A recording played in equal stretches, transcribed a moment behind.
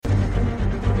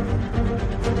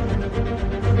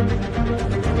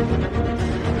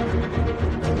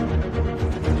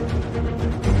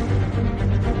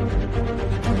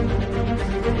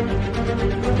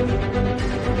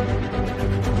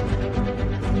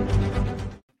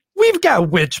We've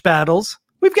got witch battles.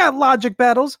 We've got logic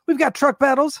battles. We've got truck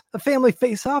battles, a family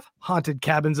face-off, haunted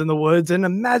cabins in the woods, and a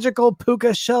magical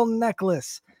puka shell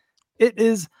necklace. It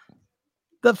is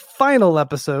the final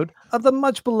episode of the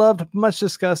much beloved, much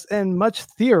discussed, and much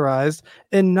theorized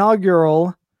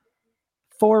inaugural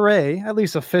foray, at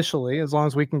least officially, as long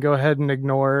as we can go ahead and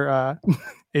ignore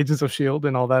Agents of S.H.I.E.L.D.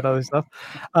 and all that other stuff,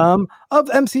 of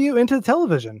MCU into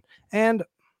television. And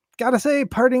gotta say,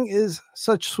 parting is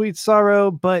such sweet sorrow,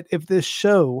 but if this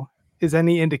show is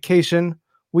any indication,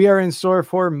 we are in store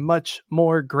for much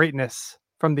more greatness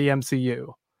from the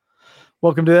MCU.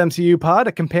 Welcome to the MCU Pod,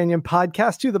 a companion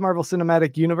podcast to the Marvel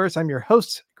Cinematic Universe. I'm your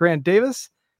host, Grant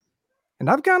Davis, and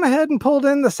I've gone ahead and pulled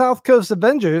in the South Coast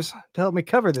Avengers to help me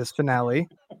cover this finale.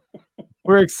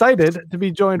 We're excited to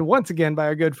be joined once again by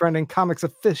our good friend and comics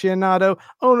aficionado,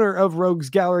 owner of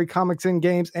Rogues Gallery Comics and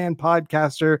Games, and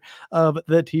podcaster of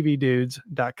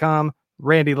thetvdudes.com,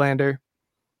 Randy Lander.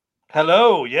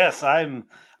 Hello. Yes, I'm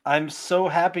so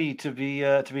happy to be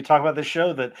talking about this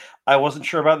show that I wasn't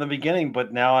sure about in the beginning,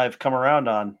 but now I've come around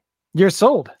on. You're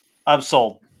sold. I'm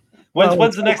sold.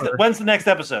 When's the next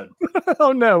episode?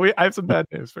 Oh no, I have some bad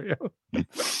news for you.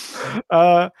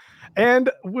 And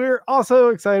we're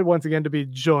also excited once again to be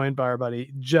joined by our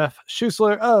buddy Jeff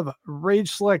Schusler of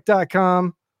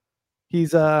RageSelect.com.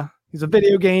 He's a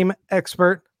video game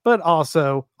expert, but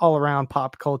also all around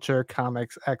pop culture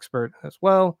comics expert as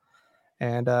well,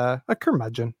 and a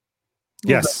curmudgeon.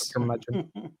 Yes. Curmudgeon.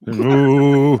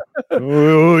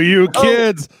 Ooh, you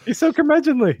kids. Oh, he's so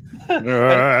curmudgeonly.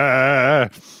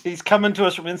 He's coming to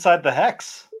us from inside the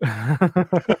Hex.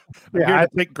 I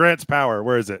take Grant's power.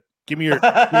 Where is it? Give it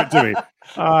to me.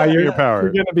 Your power.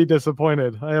 You're gonna be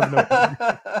disappointed. I have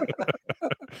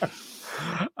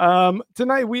no.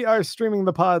 Tonight we are streaming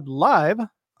the pod live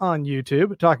on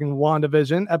YouTube, talking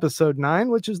WandaVision episode 9,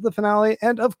 which is the finale,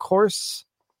 and of course,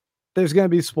 there's going to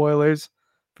be spoilers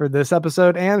for this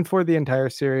episode and for the entire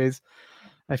series.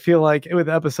 I feel like with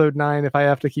episode 9, if I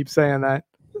have to keep saying that,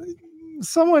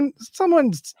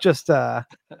 someone's just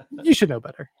you should know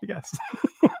better, I guess.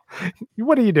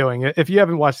 What are you doing? If you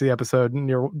haven't watched the episode and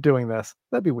you're doing this,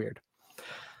 that'd be weird.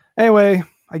 Anyway,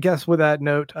 I guess with that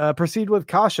note, proceed with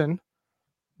caution.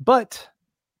 But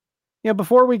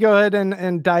before we go ahead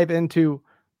and dive into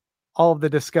all of the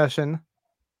discussion,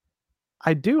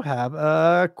 I do have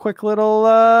a quick little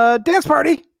dance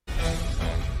party.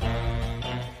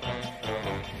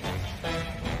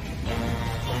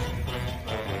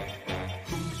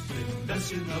 Who's been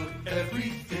messing up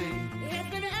everything? It's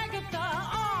been Agatha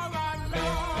all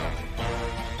along.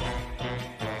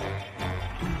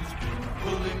 Who's been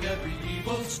pulling every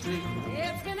evil string?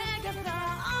 It's been Agatha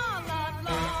all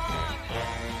along.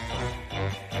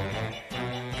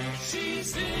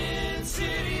 She's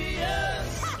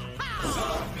insidious, so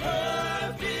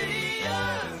perfidious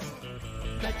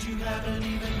that you haven't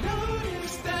even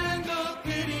noticed, and the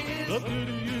pity is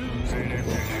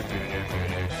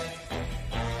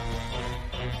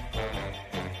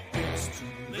it's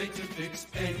too late to fix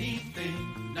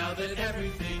anything now that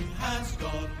everything has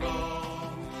gone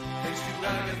wrong. Thanks to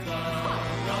Agatha,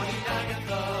 naughty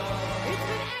Agatha. It's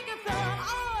been Agatha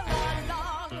all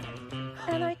along.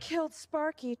 And I killed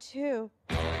Sparky too.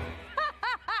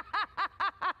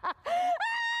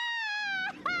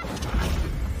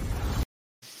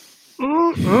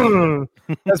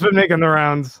 That's been making the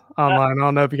rounds online. I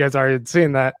don't know if you guys already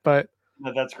seen that, but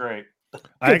That's great.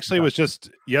 I actually was just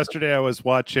yesterday. I was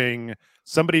watching.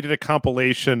 Somebody did a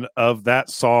compilation of that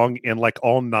song in like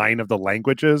all 9 of the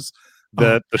languages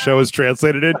that the show is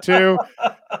translated into.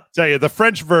 Tell you the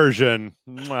French version.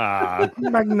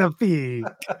 magnifique.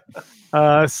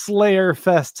 Slayer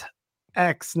Fest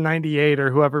X98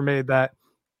 or whoever made that.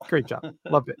 Great job.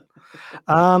 Loved it.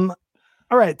 All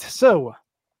right. So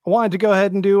I wanted to go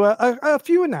ahead and do a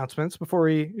few announcements before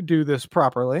we do this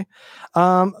properly.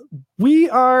 We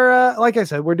are, like I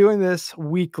said, we're doing this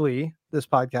weekly, this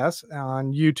podcast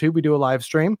on YouTube. We do a live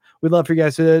stream. We'd love for you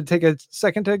guys to take a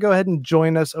second to go ahead and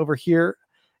join us over here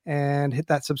and hit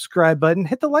that subscribe button.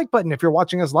 Hit the like button. If you're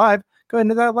watching us live, go ahead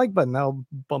and hit that like button. That'll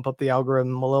bump up the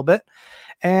algorithm a little bit.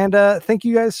 And thank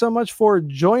you guys so much for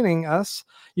joining us.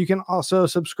 You can also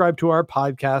subscribe to our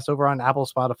podcast over on Apple,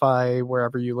 Spotify,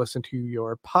 wherever you listen to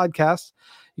your podcasts.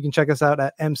 You can check us out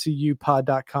at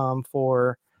mcupod.com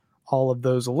for all of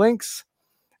those links.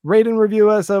 Rate and review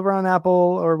us over on Apple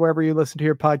or wherever you listen to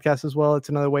your podcast as well. It's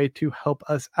another way to help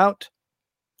us out.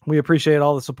 We appreciate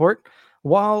all the support.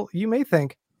 While you may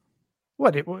think,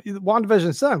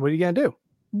 WandaVision's done, what are you going to do?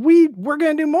 We're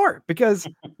going to do more because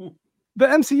the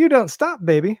MCU don't stop,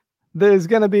 baby. There's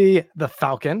going to be the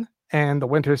Falcon and the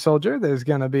Winter Soldier. There's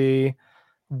going to be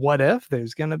What If.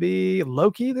 There's going to be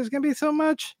Loki. There's going to be so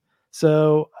much.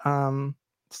 So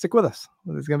stick with us.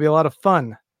 There's going to be a lot of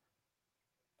fun.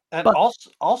 And But-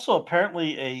 also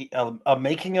apparently a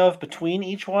making of between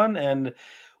each one. And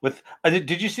with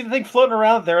did you see the thing floating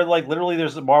around? There, like literally,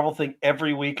 there's a Marvel thing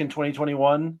every week in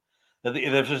 2021.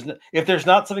 If there's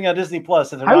not something on Disney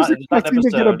Plus, if I was if it's not an expecting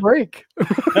to get a episode, break.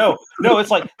 no, it's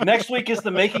like next week is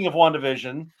the making of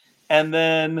WandaVision, and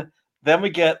then we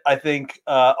get, I think,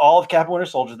 all of Captain Winter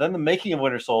Soldier, then the making of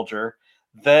Winter Soldier,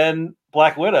 then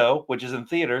Black Widow, which is in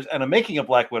theaters, and a making of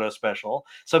Black Widow special.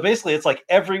 So basically, it's like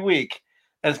every week,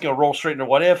 and it's going to roll straight into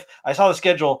What If. I saw the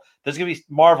schedule. There's going to be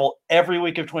Marvel every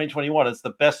week of 2021. It's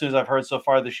the best news I've heard so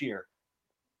far this year.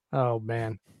 Oh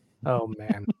man.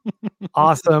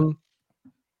 Awesome.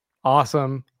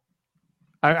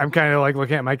 I'm kind of like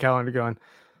looking at my calendar going,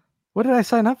 what did I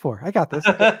sign up for? I got this.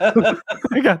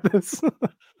 I got this.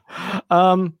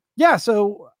 Yeah,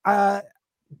 so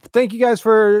thank you guys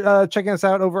for checking us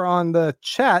out over on the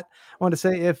chat. I want to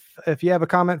say if you have a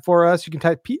comment for us, you can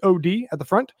type POD at the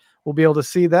front. We'll be able to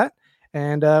see that,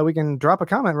 and we can drop a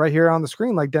comment right here on the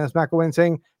screen, like Dennis McElwain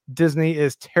saying Disney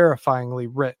is terrifyingly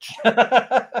rich.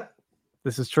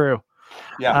 This is true.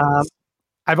 Yeah.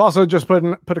 I've also just put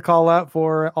a call out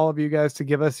for all of you guys to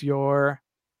give us your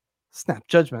snap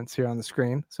judgments here on the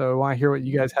screen. So I want to hear what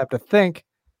you guys have to think.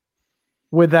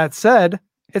 With that said,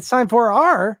 it's time for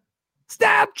our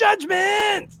snap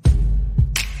judgments.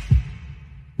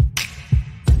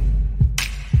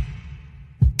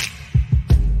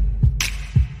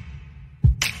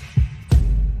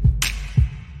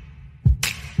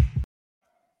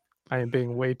 I am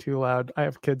being way too loud. I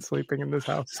have kids sleeping in this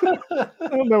house. I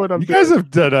don't know what I'm You doing. guys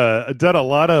have done a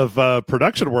lot of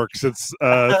production work since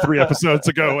 3 episodes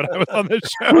ago when I was on this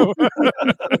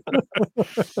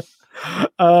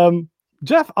show.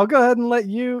 Jeff, I'll go ahead and let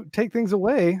you take things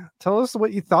away. Tell us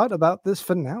what you thought about this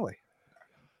finale.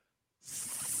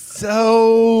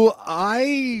 So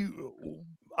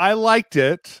I liked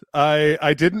it.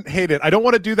 I didn't hate it. I don't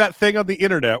want to do that thing on the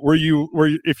internet where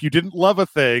if you didn't love a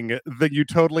thing, then you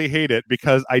totally hate it,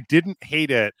 because I didn't hate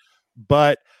it,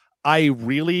 but I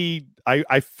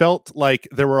felt like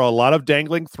there were a lot of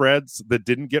dangling threads that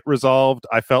didn't get resolved.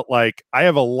 I felt like I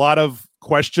have a lot of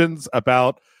questions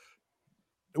about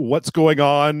what's going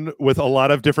on with a lot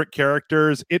of different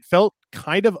characters. It felt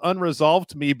kind of unresolved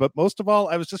to me, but most of all,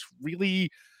 I was just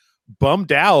really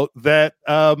bummed out that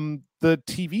the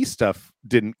TV stuff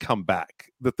didn't come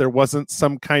back, that there wasn't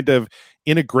some kind of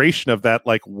integration of that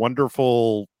like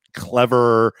wonderful,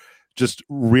 clever, just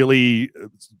really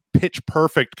pitch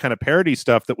perfect kind of parody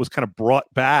stuff that was kind of brought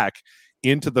back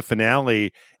into the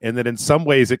finale. And then in some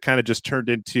ways it kind of just turned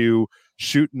into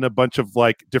shooting a bunch of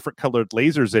like different colored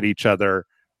lasers at each other.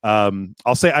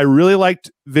 I'll say I really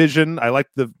liked Vision. I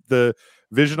liked the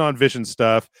Vision on Vision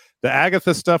stuff. The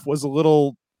Agatha stuff was a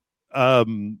little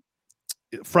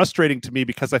frustrating to me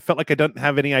because I felt like I didn't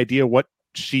have any idea what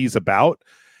she's about.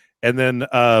 And then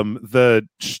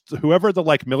whoever the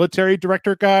like military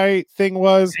director guy thing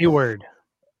was, Hayward.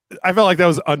 I felt like that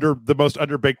was the most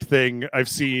underbaked thing I've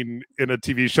seen in a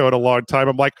TV show in a long time.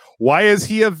 I'm like, why is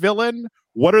he a villain?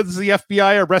 What is the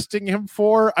FBI arresting him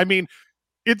for? I mean,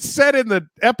 it's said in the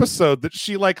episode that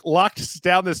she like locked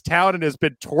down this town and has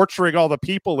been torturing all the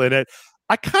people in it.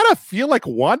 I kind of feel like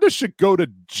Wanda should go to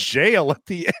jail at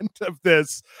the end of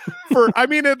this for, I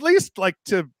mean, at least like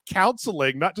to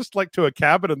counseling, not just like to a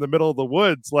cabin in the middle of the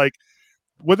woods. Like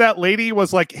when that lady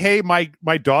was like, hey,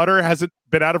 my daughter hasn't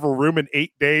been out of her room in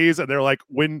 8 days. And they're like,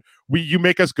 when you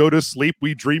make us go to sleep,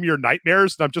 we dream your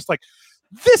nightmares. And I'm just like,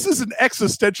 this is an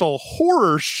existential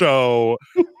horror show.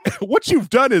 What you've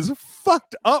done is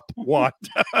fucked up, Wanda.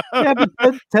 Yeah,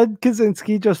 but Ted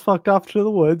Kaczynski just fucked off to the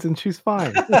woods and she's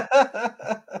fine.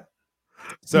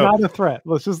 So not a threat.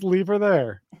 Let's just leave her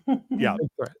there. Yeah,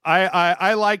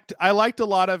 I liked a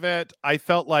lot of it. I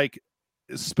felt like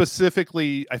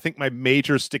specifically, I think my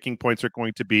major sticking points are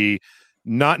going to be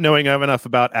not knowing enough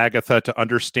about Agatha to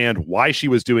understand why she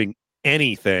was doing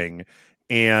anything,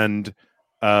 and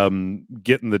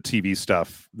getting the TV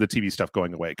stuff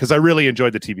going away, because I really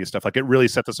enjoyed the TV stuff. Like it really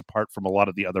set this apart from a lot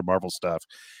of the other Marvel stuff,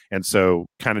 and so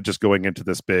kind of just going into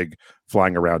this big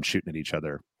flying around shooting at each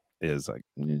other is like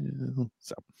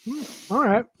so. All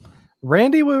right,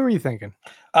 Randy, what were you thinking?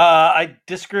 I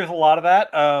disagree with a lot of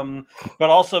that, but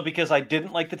also because I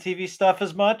didn't like the TV stuff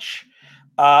as much.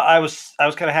 I was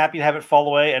kind of happy to have it fall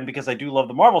away, and because I do love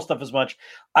the Marvel stuff as much,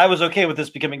 I was okay with this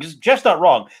becoming, because Jeff's not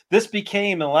wrong. This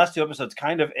became, in the last 2 episodes,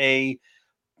 kind of a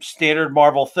standard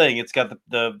Marvel thing. It's got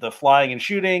the flying and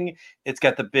shooting, it's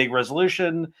got the big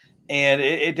resolution, and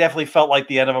it definitely felt like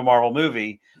the end of a Marvel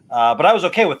movie. But I was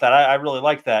okay with that. I really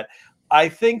liked that. I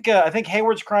think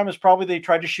Hayward's crime is probably they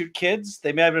tried to shoot kids.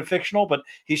 They may have been fictional, but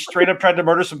he straight up tried to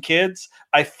murder some kids.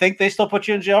 I think they still put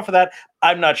you in jail for that.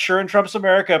 I'm not sure in Trump's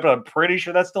America, but I'm pretty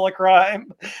sure that's still a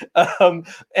crime.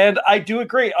 And I do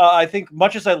agree. I think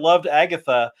much as I loved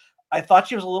Agatha, I thought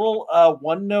she was a little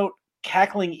one-note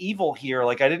cackling evil here.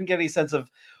 Like I didn't get any sense of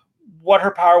what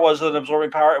her power was in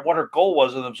absorbing power and what her goal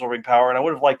was in absorbing power. And I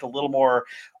would have liked a little more.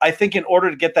 I think in order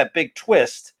to get that big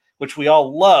twist, which we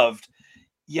all loved,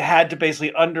 you had to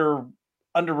basically under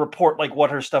report like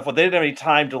what her stuff was. They didn't have any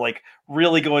time to like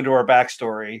really go into her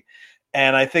backstory.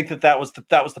 And I think that was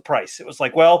the price. It was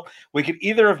like, well, we could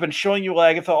either have been showing you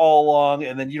Agatha all along,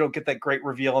 and then you don't get that great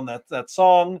reveal in that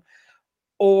song,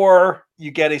 or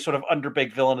you get a sort of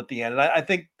underbaked villain at the end. And I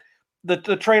think the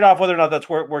trade-off, whether or not that's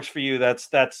where it works for you,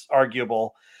 that's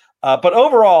arguable. But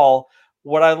overall,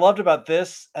 what I loved about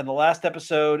this and the last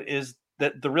episode is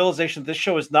that the realization that this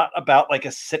show is not about like a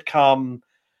sitcom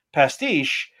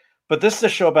pastiche, but this is a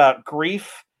show about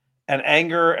grief and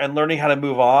anger and learning how to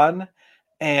move on.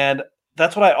 And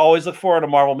that's what I always look for in a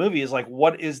Marvel movie is like,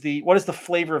 what is the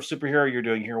flavor of superhero you're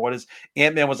doing here? What is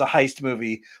Ant-Man was a heist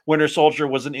movie. Winter Soldier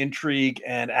was an intrigue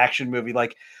and action movie.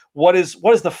 Like what is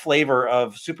the flavor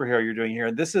of superhero you're doing here?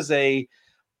 And this is a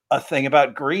thing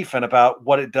about grief and about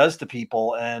what it does to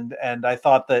people. And I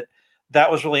thought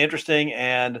that was really interesting.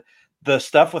 And the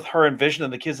stuff with her and Vision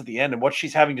and the kids at the end and what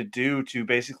she's having to do to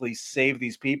basically save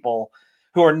these people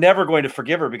who are never going to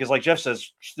forgive her, because like Jeff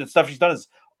says, the stuff she's done is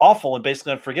awful and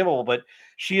basically unforgivable, but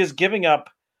she is giving up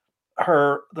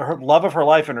her love of her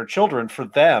life and her children for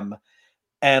them.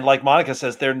 And like Monica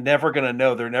says, they're never going to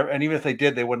know. And even if they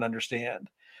did, they wouldn't understand.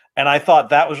 And I thought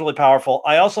that was really powerful.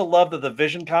 I also love that the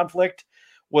Vision conflict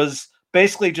was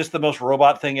basically just the most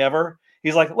robot thing ever.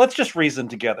 He's like, let's just reason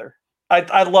together.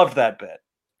 I loved that bit.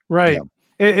 Right.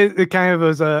 Yeah. It kind of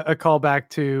was a callback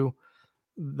to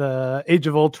the Age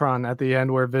of Ultron at the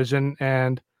end, where Vision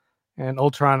and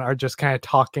Ultron are just kind of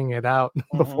talking it out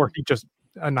before he just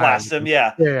blasts him.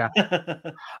 Yeah.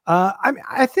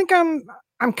 I think I'm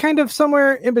kind of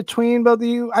somewhere in between both of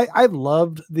you. I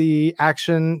loved the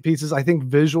action pieces. I think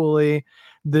visually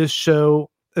this show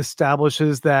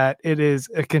establishes that it is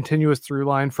a continuous through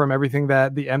line from everything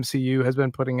that the MCU has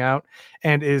been putting out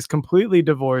and is completely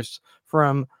divorced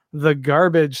from the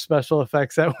garbage special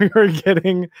effects that we were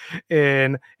getting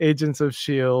in Agents of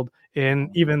S.H.I.E.L.D., in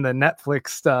even the Netflix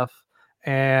stuff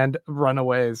and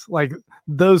Runaways. Like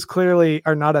those clearly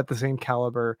are not at the same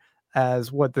caliber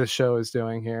as what this show is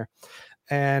doing here.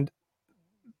 And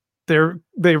they're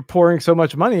pouring so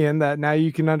much money in that now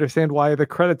you can understand why the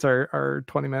credits are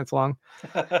 20 minutes long.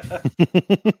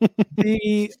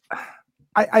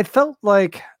 I felt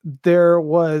like there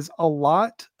was a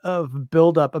lot of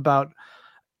buildup about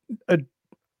a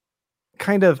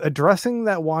kind of addressing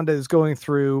that Wanda is going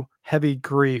through heavy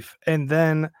grief, and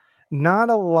then not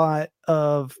a lot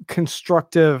of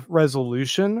constructive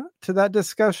resolution to that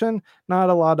discussion. Not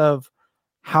a lot of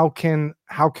how can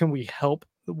we help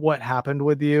what happened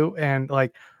with you, and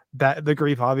like that the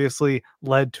grief obviously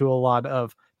led to a lot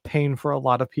of pain for a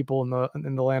lot of people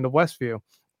in the land of Westview.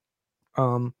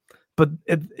 But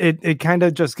it kind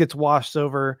of just gets washed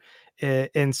over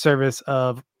in service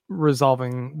of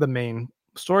resolving the main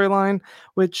storyline,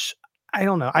 which I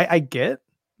don't know. I get,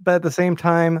 but at the same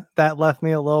time, that left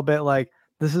me a little bit like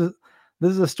this is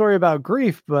a story about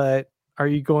grief, but are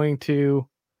you going to,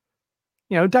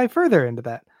 dive further into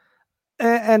that?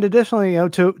 And additionally,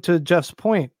 to Jeff's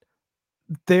point,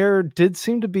 there did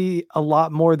seem to be a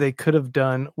lot more they could have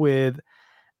done with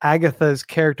Agatha's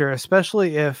character,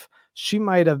 especially if she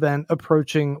might have been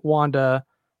approaching Wanda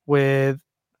with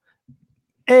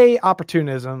A,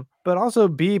 opportunism, but also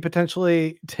B,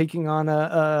 potentially taking on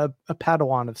a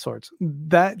Padawan of sorts.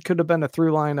 That could have been a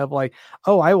through line of like,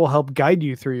 oh, I will help guide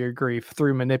you through your grief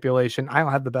through manipulation. I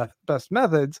don't have the best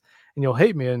methods and you'll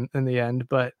hate me in the end,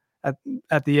 but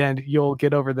at the end you'll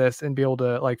get over this and be able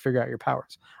to like figure out your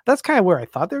powers. That's kind of where I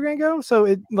thought they were going to go. So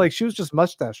it like she was just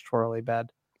mustache twirly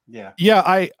bad. Yeah.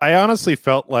 I honestly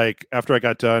felt like after I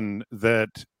got done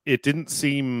that it didn't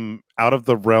seem out of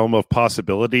the realm of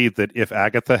possibility that if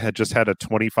Agatha had just had a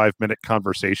 25-minute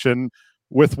conversation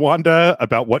with Wanda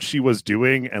about what she was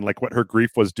doing and like what her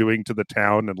grief was doing to the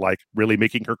town and like really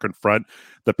making her confront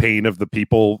the pain of the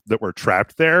people that were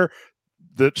trapped there,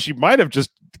 that she might have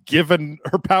just given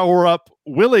her power up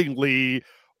willingly,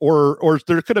 or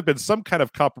there could have been some kind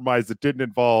of compromise that didn't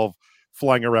involve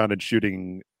flying around and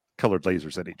shooting colored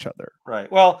lasers at each other.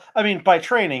 Right. Well, I mean, by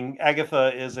training,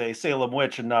 Agatha is a Salem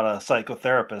witch and not a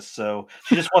psychotherapist, so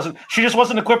she just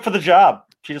wasn't equipped for the job.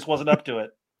 She just wasn't up to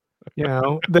it.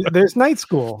 There's night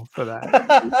school for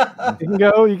that. You can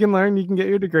go, you can learn, you can get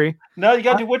your degree. No, you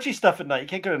got to do witchy stuff at night. You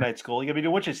can't go to night school. You got to be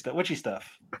doing witchy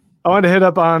stuff. I want to hit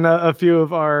up on a few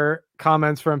of our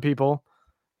comments from people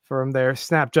from their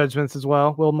snap judgments as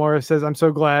well. Will Morris says, "I'm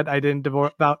so glad I didn't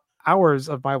devote about hours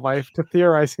of my life to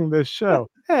theorizing this show."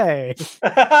 Hey.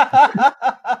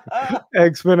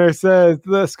 Egg Spinner says,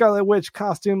 "The Scarlet Witch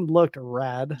costume looked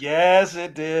rad." Yes,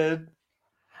 it did.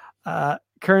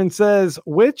 Kern says,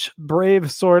 "Which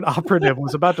brave sword operative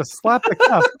was about to slap the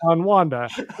cuff on Wanda?"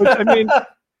 Which, I mean,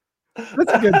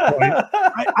 that's a good point.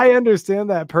 I understand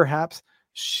that perhaps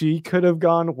she could have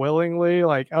gone willingly,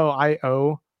 like, "Oh, I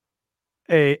owe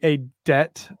a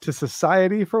debt to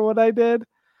society for what I did."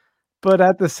 But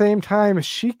at the same time,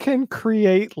 she can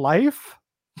create life.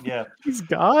 Yeah, he's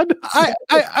God.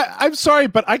 I'm sorry,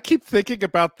 but I keep thinking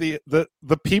about the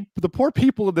poor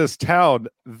people in this town.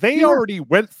 They already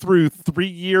went through 3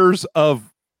 years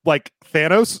of like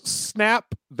Thanos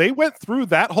snap. They went through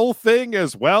that whole thing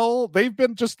as well. They've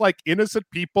been just like innocent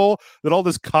people that all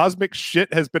this cosmic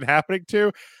shit has been happening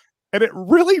to. And it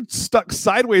really stuck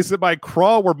sideways in my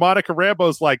craw where Monica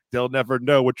Rambeau's like, "They'll never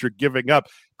know what you're giving up."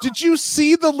 Did you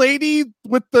see the lady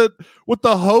with the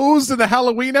hose in the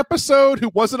Halloween episode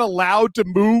who wasn't allowed to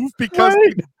move because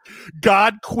the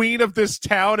God Queen of this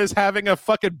town is having a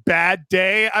fucking bad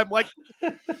day? I'm like,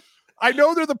 I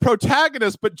know they're the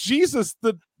protagonist, but Jesus,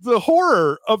 the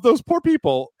horror of those poor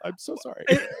people. I'm so sorry.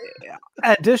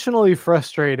 Additionally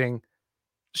frustrating,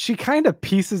 she kind of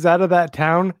pieces out of that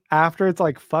town after it's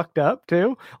like fucked up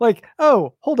too. Like,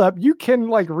 oh, hold up, you can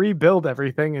like rebuild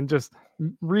everything and just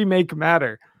remake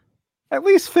matter. At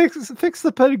least fix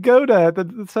the pagoda at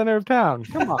the center of town.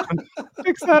 Come on,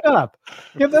 fix that up.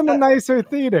 Give them a nicer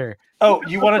theater. Oh,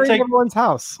 you want to take everyone's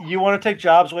house? You want to take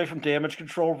jobs away from damage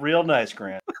control? Real nice,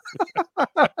 Grant.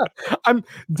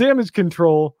 Damage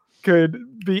control could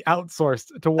be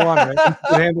outsourced to Wanda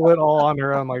and handle it all on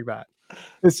her own like that.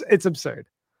 It's absurd.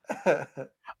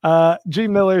 G.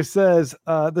 Miller says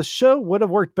the show would have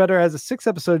worked better as a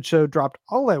 6-episode show dropped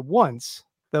all at once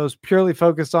that was purely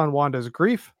focused on Wanda's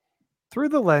grief through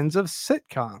the lens of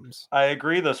sitcoms. I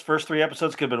agree. Those first 3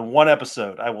 episodes could have been 1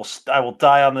 episode. I will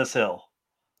die on this hill.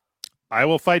 I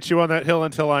will fight you on that hill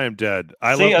until I am dead.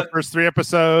 I love the first 3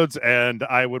 episodes, and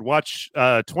I would watch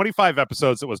 25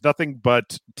 episodes. It was nothing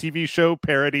but TV show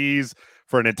parodies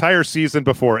for an entire season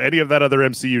before any of that other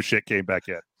MCU shit came back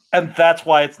in. And that's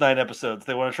why it's 9 episodes.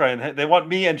 They want to try and they want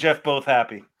me and Jeff both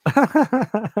happy.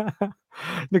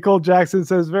 Nicole Jackson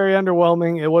says, "Very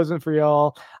underwhelming. It wasn't for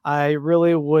y'all.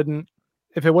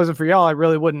 If it wasn't for y'all, I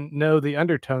really wouldn't know the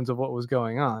undertones of what was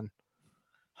going on."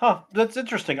 Huh, that's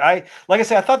interesting. I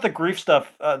thought the grief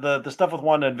stuff, the stuff with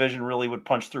Wanda and Vision really would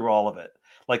punch through all of it.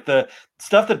 Like the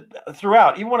stuff that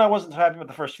throughout, even when I wasn't happy with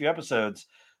the first few episodes,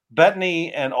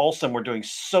 Bettany and Olsen were doing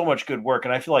so much good work,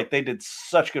 and I feel like they did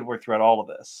such good work throughout all of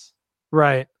this.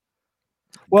 Right.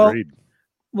 Well, Agreed.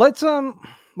 let's go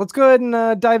ahead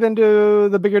and dive into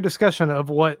the bigger discussion of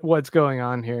what's going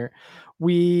on here.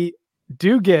 We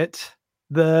do get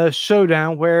the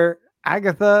showdown where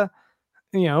Agatha,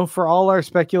 for all our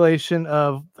speculation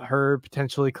of her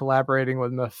potentially collaborating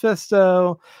with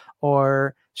Mephisto,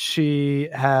 or she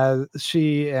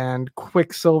and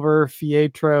Quicksilver,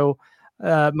 Pietro,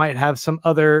 might have some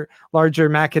other larger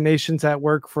machinations at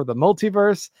work for the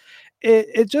multiverse.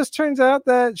 It just turns out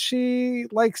that she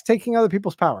likes taking other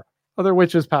people's power, other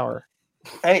witches' power.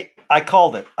 Hey, I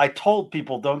called it. I told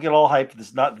people, don't get all hyped.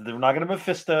 They're not going to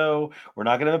Mephisto. We're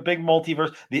not going to have a big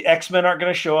multiverse. The X-Men aren't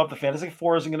going to show up. The Fantastic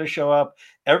Four isn't going to show up.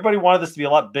 Everybody wanted this to be a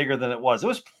lot bigger than it was. It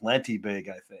was plenty big,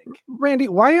 I think. Randy,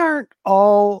 why aren't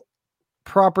all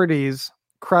properties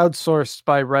crowdsourced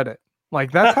by Reddit?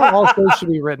 Like, that's how all shows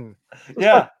should be written.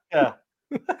 Yeah.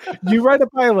 You write a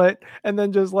pilot and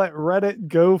then just let Reddit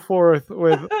go forth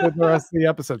with the rest of the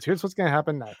episodes. Here's what's going to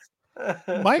happen next.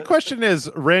 My question is,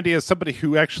 Randy, as somebody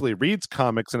who actually reads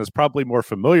comics and is probably more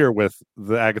familiar with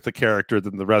the Agatha character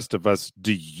than the rest of us,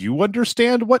 do you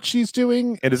understand what she's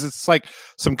doing? And is this like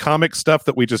some comic stuff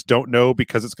that we just don't know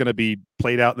because it's going to be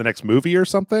played out in the next movie or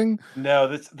something? No,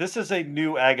 this is a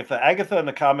new Agatha. Agatha in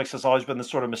the comics has always been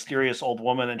this sort of mysterious old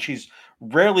woman, and she's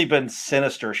rarely been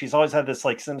sinister. She's always had this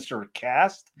like sinister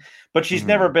cast, but she's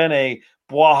never been a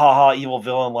bwahaha evil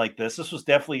villain like this. This was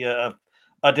definitely a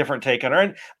different take on her.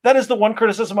 And that is the one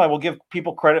criticism I will give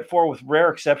people credit for, with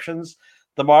rare exceptions.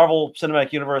 The Marvel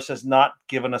Cinematic Universe has not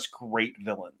given us great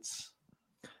villains.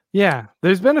 Yeah,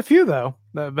 there's been a few, though,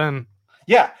 that have been...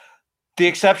 Yeah, the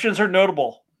exceptions are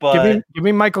notable, but... Give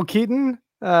me Michael Keaton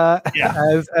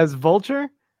as Vulture.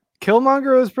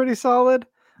 Killmonger was pretty solid.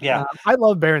 Yeah. I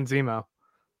love Baron Zemo.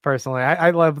 Personally,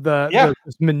 I love the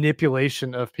just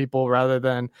manipulation of people rather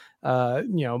than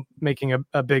making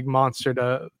a big monster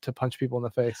to punch people in the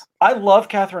face. I love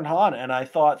Catherine Hahn, and I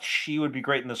thought she would be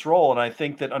great in this role. And I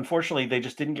think that unfortunately they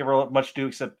just didn't give her much to do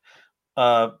except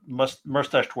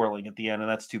mustache twirling at the end, and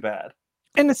that's too bad.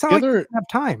 And it's not like they have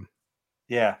time.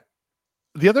 Yeah.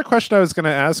 The other question I was going to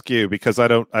ask you, because I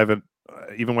haven't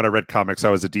even when I read comics, I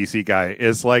was a DC guy,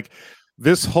 is like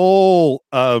this whole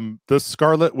the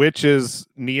Scarlet Witch is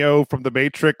Neo from the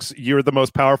Matrix. You're the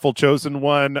most powerful chosen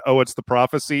one. Oh, it's the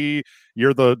prophecy.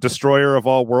 You're the destroyer of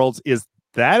all worlds. Is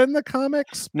that in the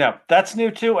comics? No, that's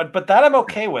new too. But that I'm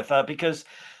okay with because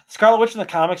Scarlet Witch in the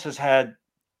comics has had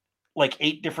like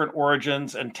 8 different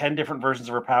origins and 10 different versions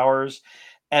of her powers.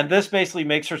 And this basically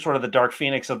makes her sort of the Dark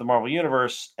Phoenix of the Marvel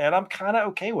Universe. And I'm kind of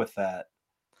okay with that.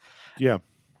 Yeah.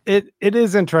 It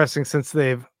is interesting since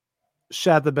they've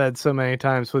shat the bed so many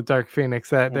times with Dark Phoenix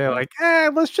that they're like,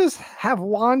 let's just have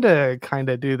Wanda kind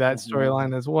of do that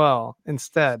storyline as well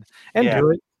instead. And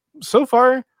do it so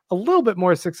far a little bit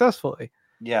more successfully.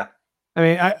 Yeah. I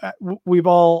mean, we've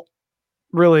all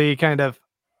really kind of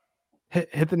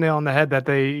hit the nail on the head that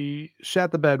they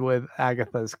shat the bed with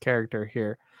Agatha's character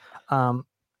here.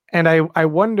 And I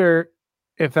wonder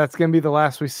if that's going to be the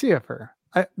last we see of her.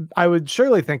 I would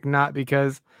surely think not,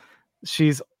 because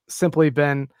she's simply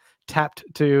been tapped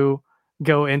to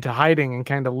go into hiding and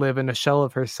kind of live in a shell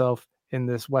of herself in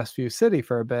this Westview city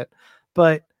for a bit.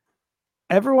 But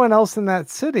everyone else in that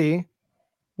city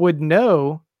would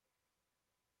know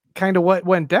kind of what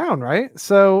went down, right?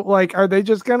 So, like, are they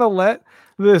just going to let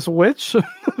this witch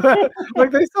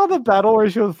like they saw the battle where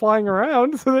she was flying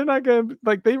around, so they're not gonna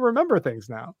they remember things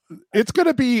now. It's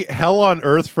gonna be hell on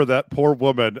earth for that poor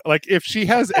woman. Like, if she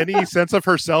has any sense of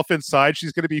herself inside,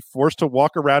 she's gonna be forced to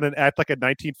walk around and act like a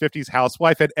 1950s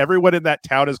housewife, and everyone in that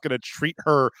town is gonna treat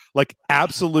her like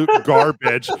absolute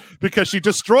garbage because she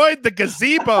destroyed the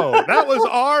gazebo. That was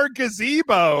our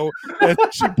gazebo, and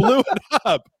she blew it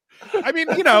up. I mean,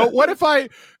 what if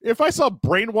I saw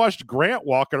brainwashed Grant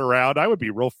walking around? I would be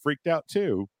real freaked out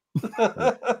too.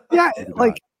 Yeah,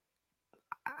 like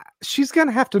she's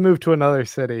gonna have to move to another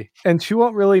city, and she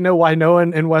won't really know why no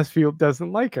one in Westview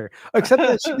doesn't like her, except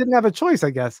that she didn't have a choice.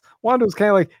 I guess Wanda was kind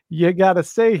of like, "You gotta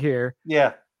stay here."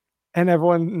 Yeah, and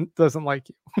everyone doesn't like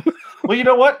you. Well, you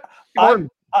know what?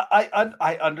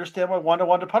 I understand why Wanda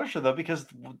wanted to punish her though, because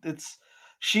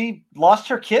she lost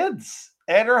her kids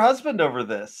and her husband over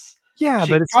this. Yeah,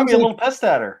 she but it's probably a little pissed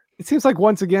at her. It seems like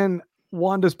once again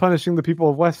Wanda's punishing the people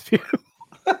of Westview.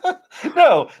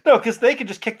 No, because they can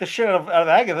just kick the shit out of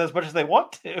Agatha as much as they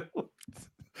want to.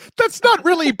 That's not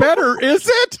really better, is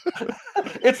it?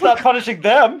 It's not punishing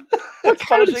them. It's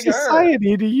punishing her.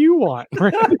 Society do you want?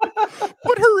 Put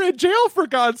her in jail, for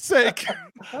God's sake.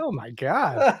 Oh my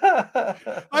God.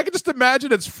 I can just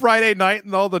imagine it's Friday night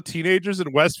and all the teenagers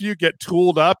in Westview get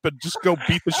tooled up and just go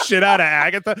beat the shit out of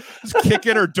Agatha, just kick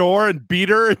in her door and beat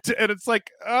her, and it's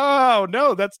like, oh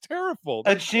no, that's terrible.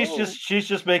 And she's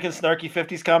just making snarky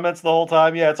 50s comments the whole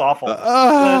time. Yeah, it's awful. It's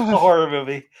a horror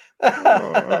movie.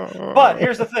 But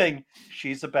here's the thing,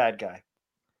 she's a bad guy.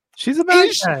 She's a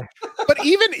bad guy. But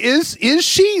even is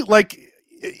she like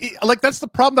that's the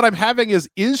problem that I'm having is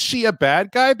she a bad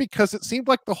guy? Because it seemed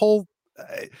like the whole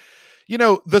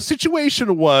the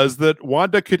situation was that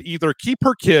Wanda could either keep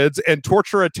her kids and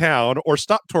torture a town or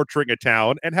stop torturing a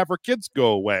town and have her kids go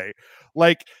away.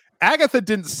 Like, Agatha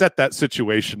didn't set that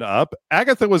situation up.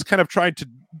 Agatha was kind of trying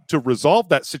to resolve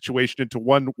that situation into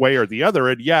one way or the other.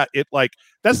 And yeah,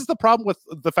 this is the problem with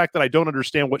the fact that I don't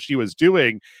understand what she was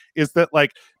doing, is that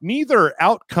like either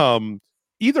outcome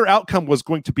was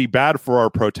going to be bad for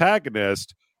our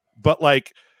protagonist, but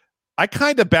like I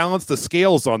kind of balanced the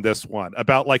scales on this one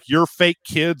about like your fake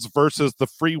kids versus the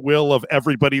free will of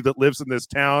everybody that lives in this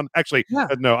town. Actually,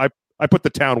 no, I put the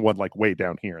town one like way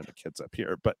down here and the kids up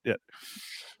here, but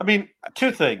I mean,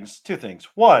 two things.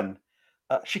 One,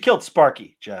 she killed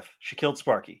Sparky, Jeff. She killed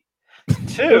Sparky.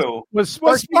 Two, was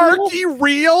Sparky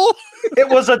real? It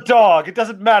was a dog. It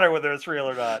doesn't matter whether it's real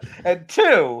or not. And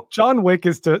two, John Wick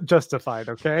is justified,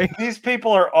 okay? These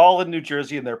people are all in New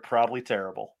Jersey and they're probably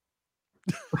terrible.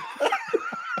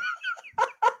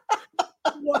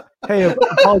 Hey,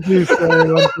 apologies to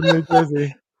anyone from New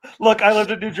Jersey. Look, I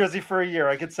lived in New Jersey for a year.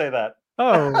 I could say that.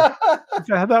 Oh, is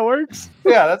that how that works?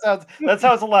 Yeah, that's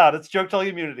how it's allowed. It's joke telling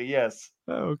immunity. Yes.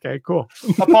 Oh, okay, cool.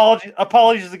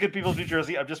 Apologies to the good people of New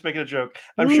Jersey. I'm just making a joke.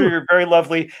 I'm sure you're very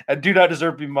lovely and do not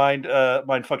deserve to be mind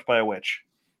fucked by a witch.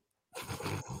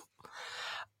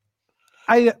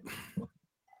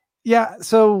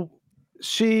 So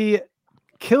she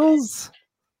kills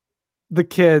the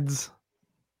kids.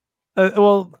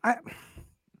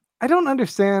 I don't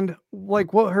understand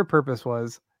like what her purpose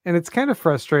was. And it's kind of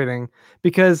frustrating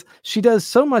because she does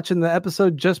so much in the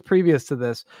episode just previous to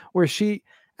this, where she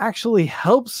actually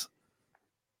helps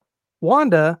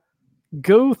Wanda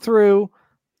go through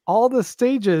all the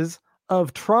stages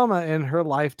of trauma in her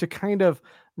life to kind of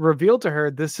reveal to her,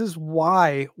 this is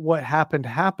why what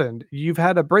happened. You've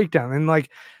had a breakdown. And like,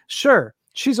 sure,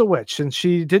 she's a witch and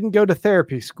she didn't go to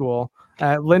therapy school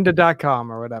at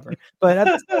lynda.com or whatever. But at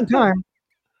the same time,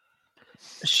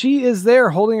 she is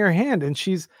there holding her hand, and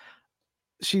she's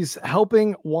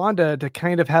helping Wanda to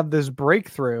kind of have this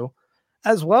breakthrough,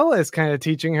 as well as kind of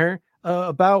teaching her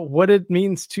about what it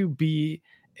means to be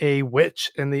a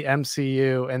witch in the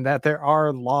MCU, and that there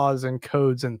are laws and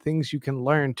codes and things you can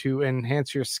learn to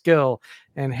enhance your skill.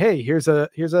 And hey, here's a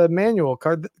manual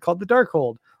called the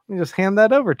Darkhold. Let me just hand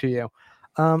that over to you.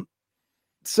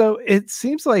 So it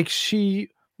seems like she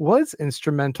was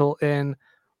instrumental in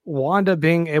Wanda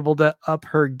being able to up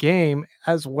her game,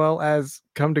 as well as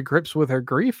come to grips with her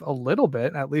grief a little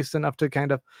bit, at least enough to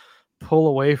kind of pull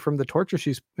away from the torture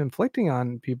she's inflicting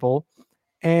on people.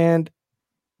 And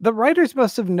the writers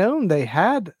must have known they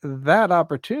had that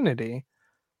opportunity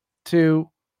to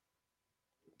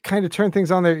kind of turn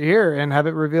things on their ear and have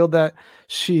it revealed that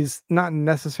she's not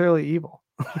necessarily evil.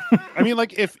 I mean,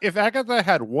 like if Agatha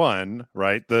had won,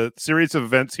 right, the series of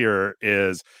events here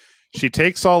is she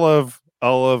takes all of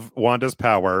Wanda's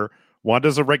power.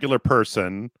 Wanda's a regular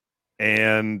person,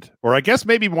 or I guess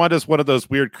maybe Wanda's one of those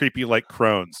weird, creepy, like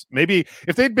crones. Maybe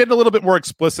if they'd been a little bit more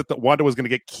explicit that Wanda was going to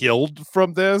get killed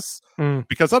from this,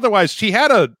 because otherwise she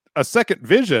had a second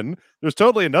vision. There's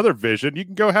totally another vision. You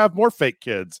can go have more fake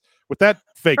kids with that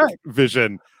fake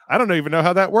vision. I don't even know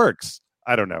how that works.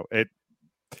 I don't know.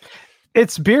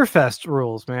 It's Beer Fest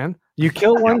rules, man. You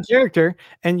kill one character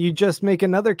and you just make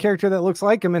another character that looks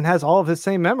like him and has all of his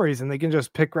same memories, and they can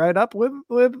just pick right up with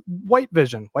White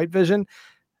Vision. White Vision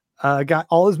got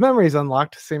all his memories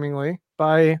unlocked seemingly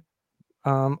by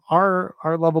our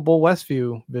lovable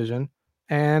Westview Vision.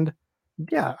 And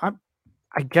yeah,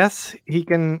 I guess he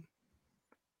can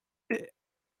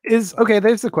okay,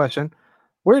 there's the question.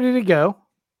 Where did he go?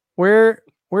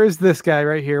 Where's this guy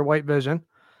right here, White Vision?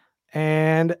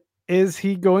 And is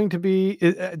he going to be,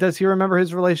 does he remember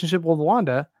his relationship with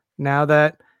Wanda now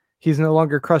that he's no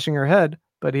longer crushing her head,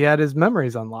 but he had his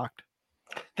memories unlocked?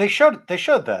 They showed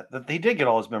that he did get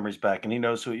all his memories back, and he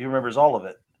remembers all of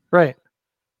it. Right.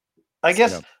 I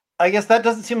guess that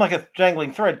doesn't seem like a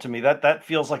jangling thread to me. That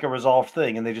feels like a resolved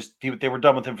thing, and they were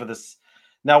done with him for this.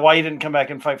 Now, why he didn't come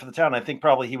back and fight for the town, I think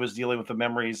probably he was dealing with the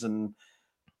memories, and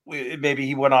maybe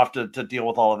he went off to deal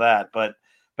with all of that.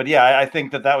 But yeah, I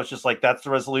think that was just like, that's the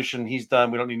resolution. He's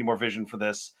done. We don't need any more Vision for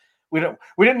this. We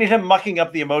didn't need him mucking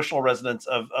up the emotional resonance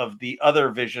of the other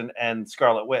Vision and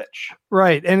Scarlet Witch.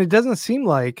 Right. And it doesn't seem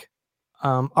like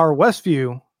our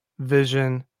Westview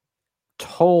Vision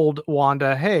told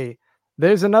Wanda, hey,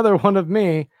 there's another one of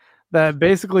me that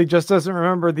basically just doesn't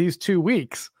remember these 2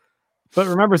 weeks, but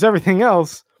remembers everything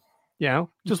else. You know,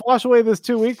 just wash away those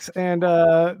 2 weeks and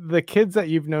the kids that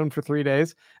you've known for 3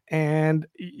 days, and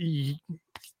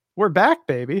we're back,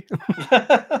 baby.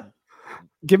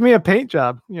 Give me a paint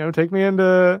job, take me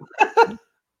into to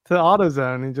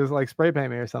AutoZone and just like spray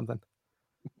paint me or something.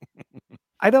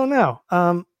 I don't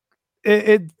know.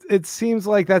 It seems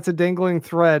like that's a dangling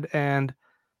thread, and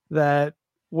that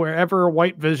wherever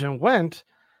White Vision went,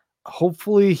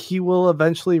 hopefully he will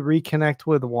eventually reconnect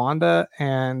with Wanda,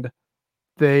 and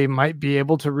they might be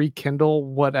able to rekindle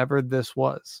whatever this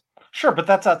was. Sure, but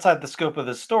that's outside the scope of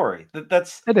this story. It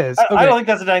is. Okay. I don't think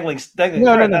that's a dangling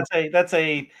no, thread. No. That's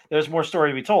a there's more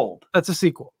story to be told. That's a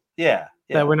sequel. Yeah.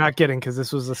 That we're not getting because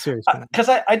this was a series. Because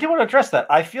I do want to address that.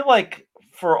 I feel like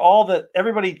for all that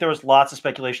everybody, there was lots of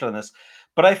speculation on this,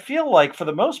 but I feel like for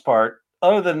the most part,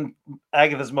 other than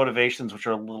Agatha's motivations, which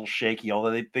are a little shaky,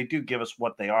 although they do give us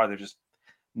what they are, they're just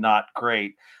not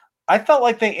great. I felt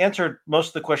like they answered most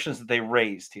of the questions that they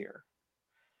raised here.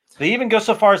 They even go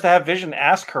so far as to have Vision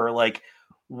ask her, like,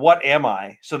 what am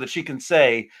I? So that she can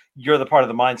say, you're the part of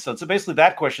the Mind Stone. So basically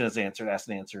that question is asked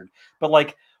and answered. But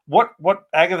like, what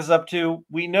Agatha's up to,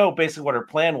 we know basically what her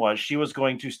plan was. She was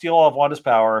going to steal all of Wanda's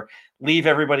power, leave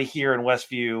everybody here in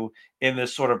Westview in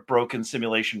this sort of broken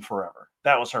simulation forever.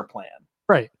 That was her plan.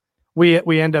 Right.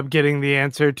 We end up getting the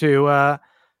answer to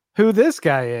who this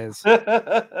guy is.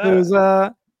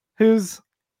 who's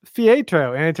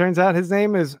Pietro. And it turns out his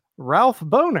name is Ralph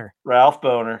Boner. Ralph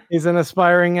Boner. He's an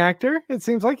aspiring actor. It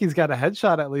seems like he's got a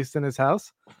headshot at least in his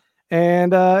house.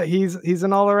 And he's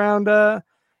an all-around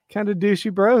kind of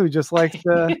douchey bro who just likes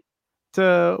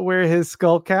to wear his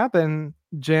skull cap and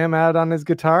jam out on his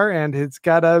guitar, and it's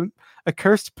got a a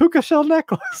cursed puka shell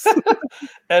necklace.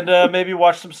 And maybe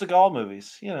watch some Seagal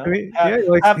movies. You know, I mean, have, he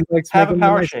likes have a making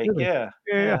power nice shake. movies. Yeah,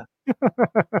 Yeah.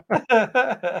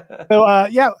 yeah. So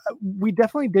we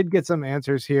definitely did get some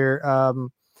answers here.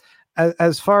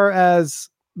 As far as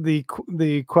the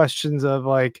questions of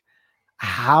like,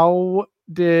 how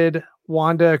did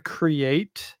Wanda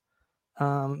create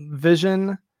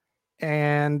Vision,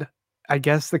 and I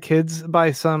guess the kids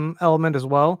by some element as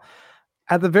well.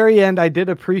 At the very end, I did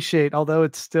appreciate, although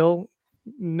it's still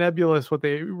nebulous what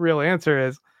the real answer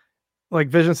is. Like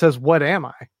Vision says, "What am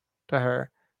I?" to her,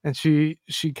 and she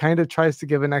kind of tries to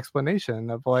give an explanation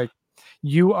of like,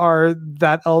 "You are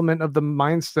that element of the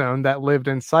Mind Stone that lived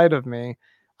inside of me.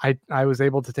 I was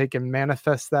able to take and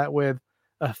manifest that with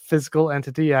a physical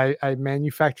entity. I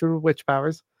manufactured with witch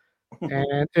powers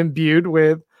and imbued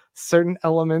with certain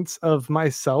elements of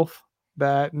myself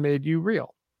that made you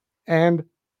real." And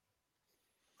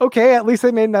okay, at least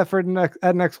they made an effort at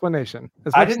an explanation.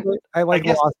 As much as I like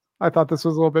guess- Lost, I thought this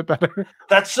was a little bit better.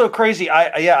 That's so crazy.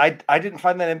 I didn't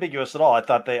find that ambiguous at all. I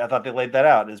thought they laid that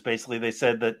out. Is basically they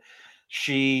said that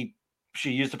she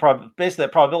used basically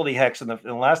that probability hex in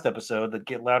the last episode that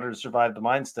get louder to survive the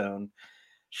Mind Stone.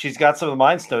 She's got some of the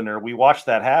Mind Stone in her. We watched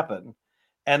that happen.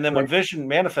 And then when Vision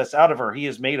manifests out of her, he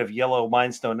is made of yellow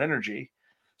Mind Stone energy.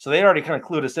 So they already kind of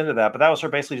clued us into that, but that was her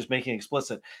basically just making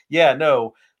explicit. Yeah,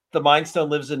 no, the Mind Stone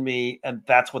lives in me, and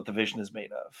that's what the Vision is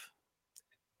made of.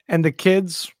 And the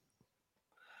kids,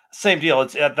 same deal.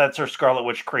 That's her Scarlet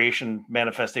Witch creation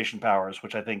manifestation powers,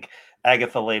 which I think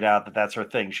Agatha laid out that's her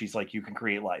thing. She's like, you can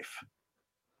create life.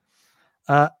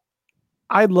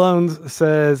 Loans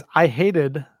says, I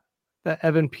hated that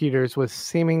Evan Peters was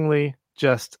seemingly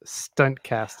just stunt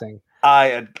casting.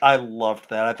 I loved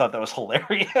that. I thought that was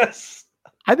hilarious.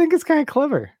 I think it's kind of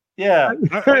clever. Yeah.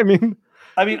 I mean,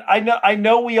 I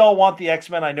know we all want the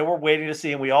X-Men. I know we're waiting to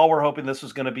see, and we all were hoping this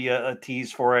was going to be a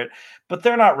tease for it, but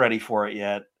they're not ready for it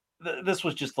yet. This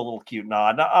was just a little cute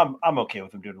nod. I'm okay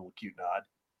with them doing a little cute nod.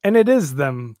 And it is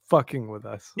them fucking with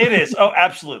us. It is. Oh,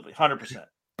 absolutely. 100%.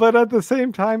 But at the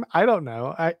same time, I don't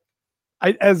know. I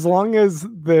as long as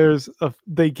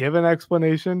they give an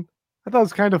explanation, I thought it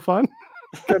was kind of fun.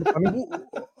 Kind of funny.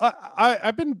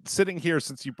 I've been sitting here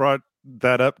since you brought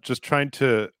that up, just trying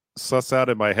to suss out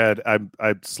in my head. I'm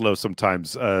slow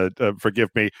sometimes. Forgive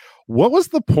me. What was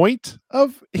the point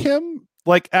of him?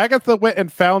 Like Agatha went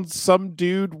and found some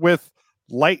dude with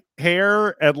light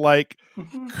hair and like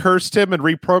cursed him and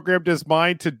reprogrammed his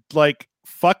mind to like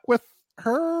fuck with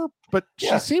her, but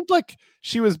she seemed like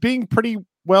she was being pretty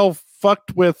well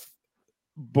fucked with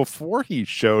before he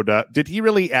showed up. Did he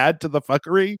really add to the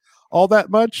fuckery all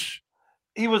that much?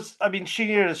 He was. I mean, she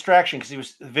needed a distraction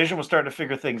because Vision was starting to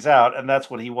figure things out, and that's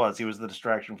what he was. He was the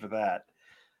distraction for that.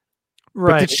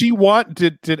 Right. But did she want?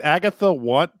 Did Agatha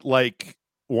want like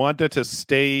Wanda to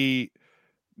stay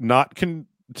not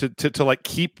to like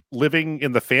keep living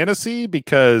in the fantasy?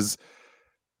 Because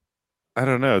I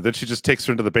don't know. Then she just takes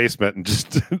her into the basement and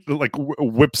just like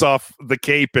whips off the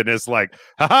cape and is like,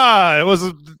 "Ha! It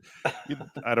was."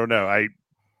 I don't know.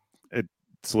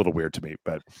 It's a little weird to me,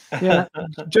 but yeah.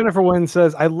 Jennifer Wynn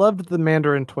says, "I loved the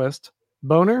Mandarin twist.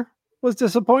 Boner was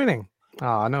disappointing."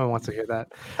 Oh, no one wants to hear that.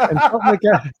 And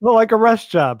felt like a rush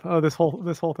job. Oh, this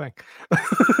whole thing.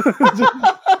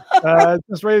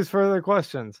 Just raise further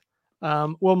questions.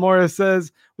 Will Morris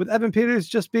says, with Evan Peters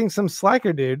just being some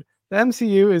slacker dude, the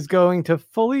MCU is going to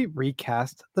fully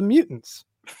recast the mutants.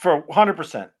 For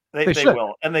 100%. They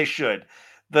will, and they should.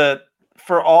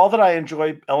 For all that I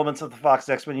enjoy elements of the Fox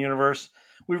X-Men universe,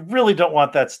 we really don't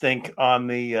want that stink on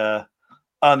the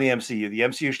MCU. The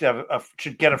MCU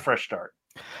should get a fresh start.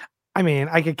 I mean,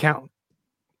 I could count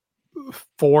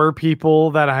 4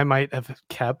 people that I might have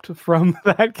kept from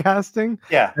that casting.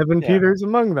 Yeah. Evan Peters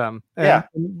among them. And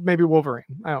maybe Wolverine.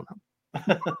 I don't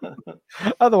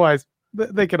know. Otherwise,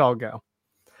 they could all go.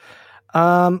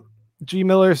 G.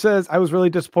 Miller says, I was really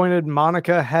disappointed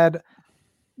Monica had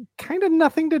kind of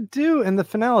nothing to do in the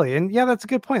finale. And yeah, that's a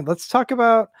good point. Let's talk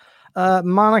about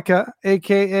Monica,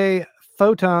 aka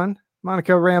Photon,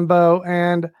 Monica Rambeau,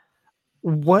 and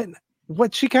what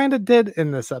she kind of did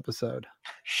in this episode.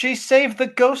 She saved the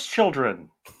ghost children.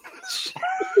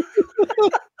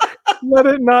 Let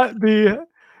it not be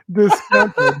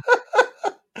discounted.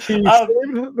 She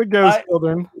saved the ghost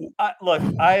children. Look,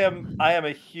 I am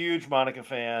a huge Monica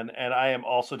fan, and I am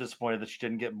also disappointed that she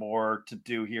didn't get more to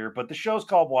do here. But the show's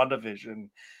called WandaVision.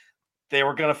 They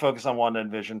were going to focus on Wanda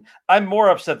and Vision. I'm more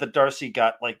upset that Darcy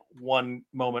got like one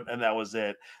moment and that was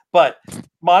it. But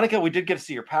Monica, we did get to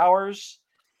see her powers,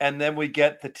 and then we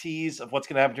get the tease of what's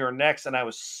going to happen to her next, and I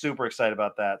was super excited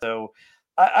about that. So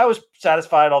I was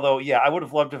satisfied. Although, yeah, I would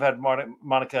have loved to have had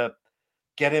Monica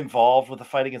get involved with the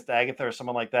fight against Agatha or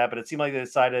someone like that. But it seemed like they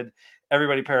decided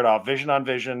everybody paired off: Vision on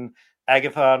Vision,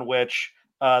 Agatha on Witch,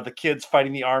 the kids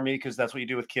fighting the army because that's what you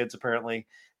do with kids apparently,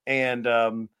 and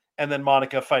then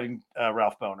Monica fighting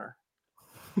Ralph Boner.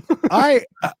 I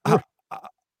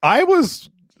was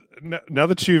now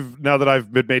that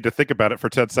I've been made to think about it for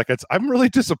 10 seconds, I'm really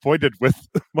disappointed with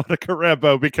Monica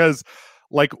Rambeau because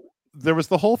like there was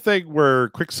the whole thing where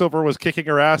Quicksilver was kicking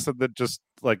her ass and then just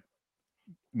like,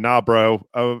 nah, bro,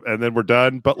 and then we're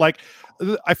done. But like,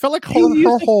 I felt like her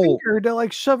whole finger to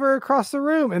like shove her across the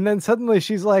room, and then suddenly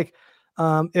she's like,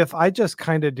 if I just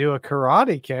kind of do a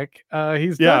karate kick,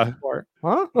 he's done for it.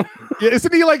 Huh? Yeah,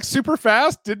 isn't he like super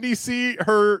fast? Didn't he see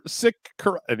her sick?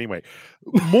 Anyway,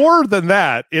 more than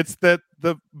that, it's that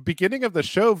the beginning of the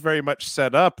show very much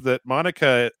set up that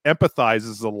Monica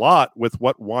empathizes a lot with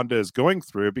what Wanda is going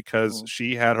through because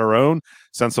she had her own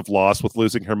sense of loss with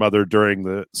losing her mother during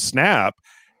the snap,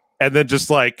 and then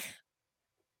just like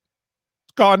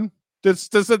gone. That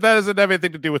doesn't have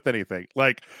anything to do with anything.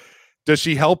 Like, does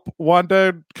she help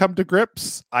Wanda come to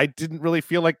grips? I didn't really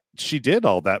feel like she did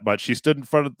all that much. She stood in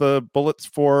front of the bullets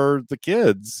for the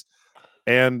kids.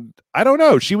 And I don't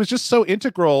know. She was just so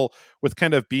integral with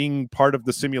kind of being part of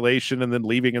the simulation and then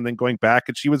leaving and then going back.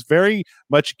 And she was very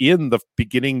much in the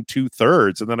beginning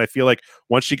 2/3. And then I feel like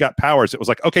once she got powers, it was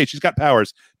like, okay, she's got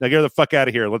powers. Now get her the fuck out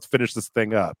of here. Let's finish this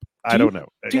thing up. I don't know.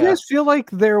 Do you guys feel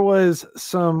like there was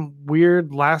some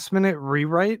weird last minute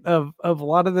rewrite of a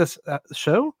lot of this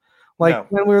show?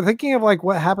 Like when we were thinking of like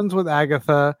what happens with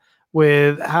Agatha,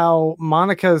 with how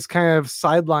Monica's kind of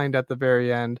sidelined at the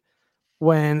very end,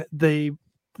 when they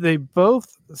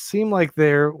both seem like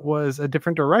there was a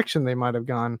different direction they might have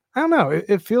gone. I don't know.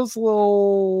 It feels a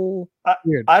little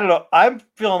weird. I don't know. I'm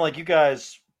feeling like you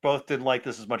guys both didn't like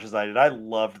this as much as I did. I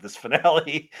loved this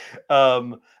finale.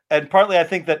 And partly I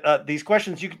think that these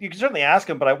questions, you can certainly ask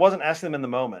them, but I wasn't asking them in the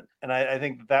moment. And I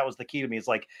think that was the key to me. It's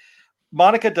like,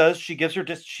 Monica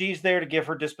she's there to give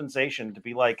her dispensation, to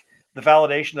be like the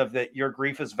validation of that your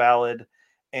grief is valid.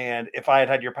 And if I had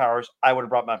had your powers, I would have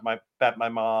brought back my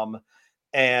mom,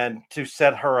 and to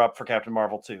set her up for Captain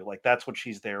Marvel too. Like that's what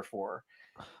she's there for.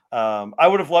 I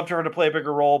would have loved her to play a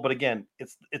bigger role, but again,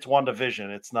 it's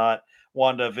WandaVision. It's not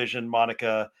WandaVision,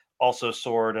 Monica, also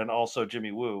Sword, and also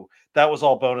Jimmy Woo. That was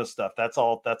all bonus stuff. That's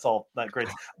all not great.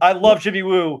 I love Jimmy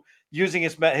Woo using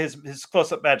his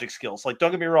close-up magic skills. Like,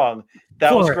 don't get me wrong,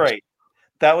 that was great.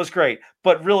 That was great.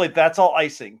 But really, that's all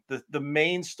icing. The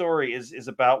main story is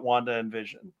about Wanda and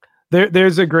Vision.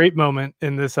 There's a great moment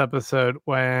in this episode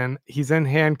when he's in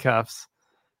handcuffs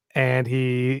and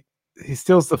he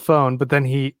steals the phone, but then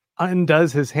he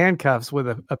undoes his handcuffs with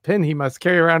a pin he must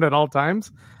carry around at all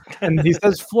times. And he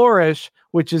says flourish,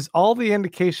 which is all the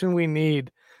indication we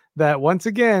need that once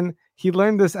again, he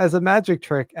learned this as a magic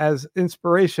trick, as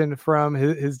inspiration from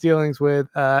his dealings with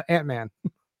Ant-Man.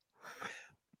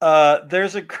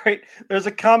 There's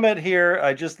a comment here.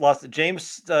 I just lost it.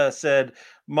 James said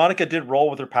Monica did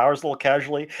roll with her powers a little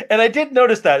casually. And I did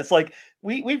notice that. It's like,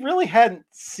 we really hadn't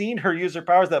seen her use her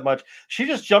powers that much. She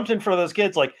just jumped in front of those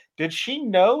kids. Like, did she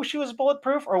know she was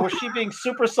bulletproof, or was she being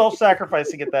super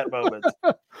self-sacrificing at that moment?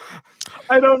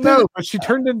 I don't know, but she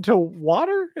turned into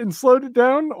water and slowed it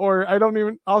down, or I don't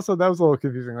even. Also, that was a little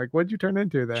confusing. Like, what'd you turn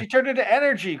into there? She turned into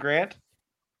energy, Grant.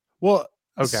 Well,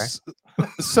 okay.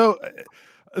 So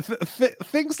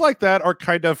things like that are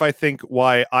kind of, I think,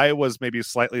 why I was maybe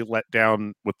slightly let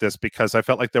down with this, because I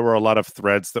felt like there were a lot of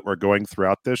threads that were going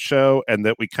throughout this show, and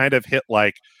that we kind of hit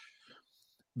like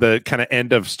the kind of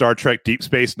end of Star Trek Deep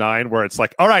Space Nine, where it's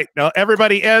like, all right, now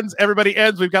everybody ends.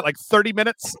 We've got like 30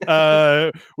 minutes.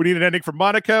 We need an ending for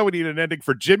Monica. We need an ending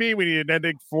for Jimmy. We need an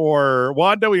ending for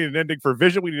Wanda. We need an ending for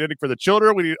Vision. We need an ending for the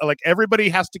children. We need, like, everybody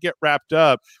has to get wrapped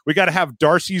up. We got to have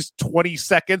Darcy's 20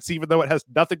 seconds, even though it has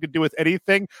nothing to do with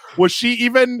anything.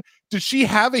 Did she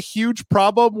have a huge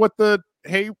problem with the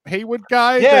Haywood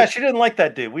guy? Yeah, she didn't like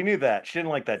that dude. We knew that. She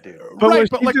didn't like that dude. But right,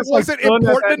 but like, was it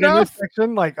important enough?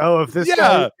 Like, oh, if this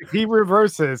guy, if he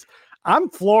reverses,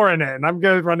 I'm flooring it and I'm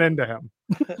going to run into him.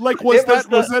 Like, was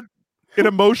that an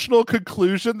emotional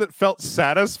conclusion that felt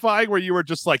satisfying, where you were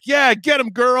just like, yeah, get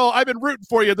him, girl. I've been rooting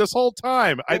for you this whole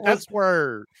time. That's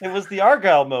where it was the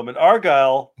Argyle moment.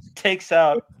 Argyle takes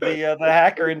out the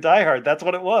hacker in Die Hard. That's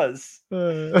what it was.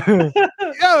 Yeah,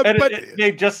 but it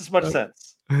made just as much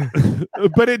sense.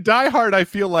 But in Die Hard, I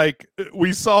feel like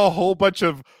we saw a whole bunch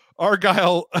of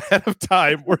Argyle ahead of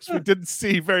time, whereas we didn't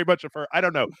see very much of her. I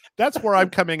don't know. That's where I'm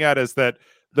coming at, is that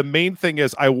the main thing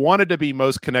is I wanted to be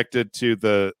most connected to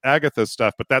the Agatha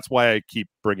stuff, but that's why I keep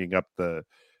bringing up the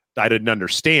I didn't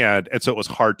understand, and so it was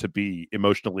hard to be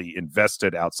emotionally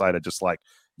invested outside of just like,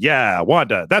 yeah,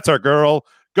 Wanda, that's our girl.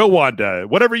 Go Wanda.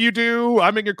 Whatever you do,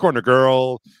 I'm in your corner,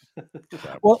 girl.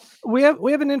 So. Well, we have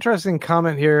an interesting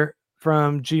comment here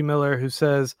from G Miller who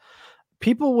says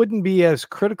people wouldn't be as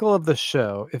critical of the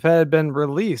show if it had been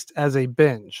released as a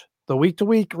binge. The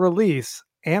week-to-week release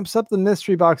amps up the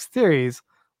mystery box theories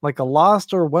like a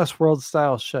Lost or Westworld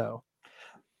style show.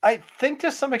 I think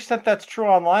to some extent that's true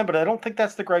online, but I don't think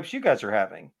that's the gripes you guys are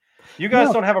having. You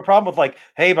guys don't have a problem with like,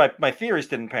 hey, my theories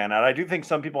didn't pan out. I do think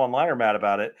some people online are mad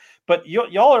about it, but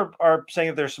y'all are saying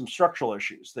that there's some structural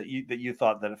issues that you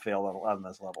thought that it failed on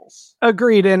those levels.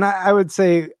 Agreed, and I would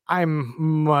say I'm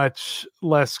much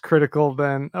less critical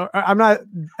than I'm not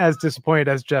as disappointed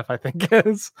as Jeff, I think,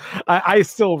 is. I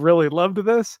still really loved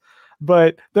this,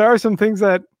 but there are some things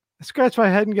that I scratch my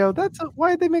head and go,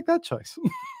 why did they make that choice?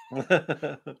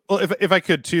 Well, if I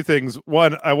could, two things.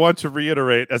 One, I want to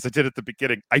reiterate, as I did at the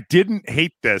beginning, I didn't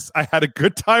hate this. I had a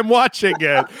good time watching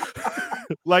it.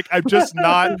 Like, I'm just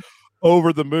not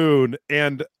over the moon.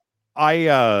 And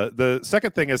the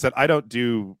second thing is that I don't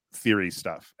do theory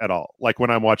stuff at all. Like when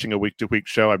I'm watching a week-to-week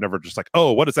show, I'm never just like,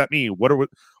 oh, what does that mean? What's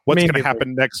going to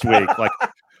happen next week? Like,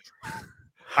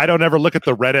 I don't ever look at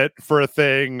the Reddit for a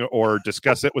thing or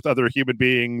discuss it with other human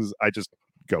beings. I just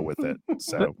go with it.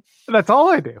 So that's all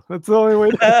I do. That's the only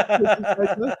way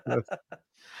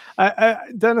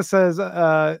Dennis says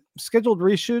scheduled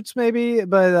reshoots maybe,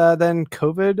 but then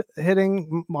COVID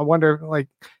hitting. I wonder, like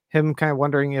him kind of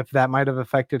wondering if that might have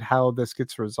affected how this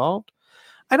gets resolved.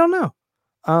 I don't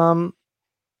know.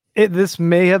 This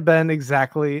may have been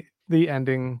exactly the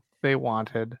ending they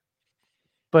wanted,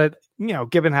 but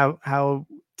given how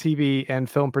TV and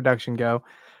film production go,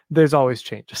 there's always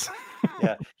changes.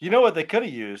 Yeah. You know what they could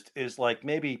have used is like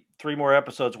maybe 3 more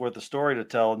episodes worth of story to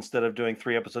tell instead of doing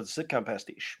 3 episodes of sitcom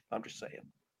pastiche. I'm just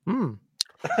saying.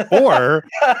 Or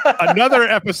another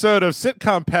episode of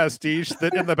sitcom pastiche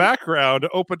that in the background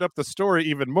opened up the story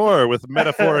even more with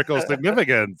metaphorical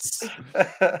significance.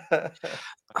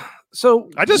 So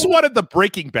I just wanted the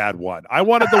Breaking Bad one. I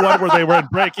wanted the one where they were in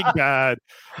Breaking Bad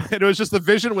and it was just the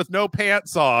Vision with no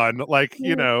pants on. Like,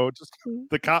 just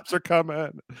the cops are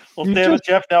coming. Well, damn it,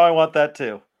 Jeff, now I want that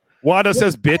too. Wanda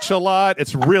says bitch a lot.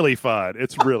 It's really fun.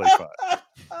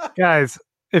 Guys,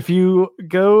 if you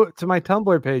go to my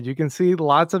Tumblr page, you can see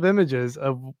lots of images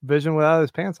of Vision without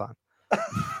his pants on.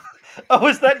 Oh,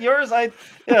 is that yours?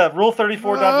 Rule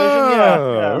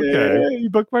 34.vision. Okay. You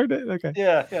bookmarked it? Okay.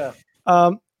 Yeah.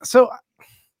 So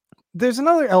there's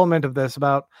another element of this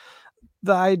about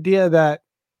the idea that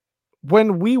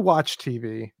when we watch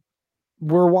TV,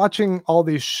 we're watching all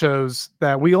these shows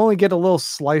that we only get a little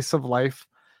slice of life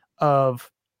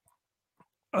of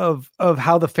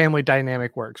how the family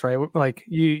dynamic works, right? Like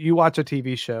you watch a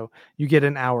TV show, you get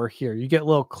an hour here, you get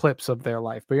little clips of their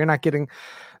life, but you're not getting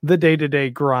the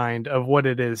day-to-day grind of what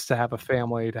it is to have a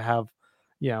family, to have,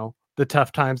 the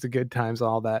tough times, the good times,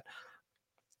 all that.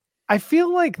 I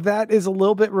feel like that is a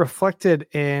little bit reflected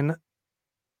in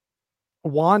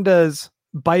Wanda's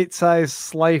bite-sized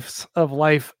slice of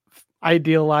life,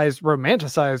 idealized,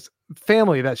 romanticized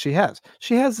family that she has.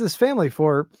 She has this family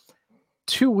for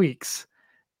 2 weeks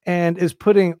and is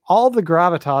putting all the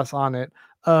gravitas on it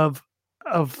of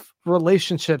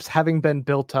relationships having been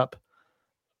built up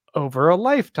over a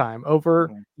lifetime, over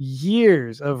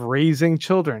years of raising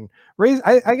children.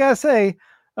 I gotta say,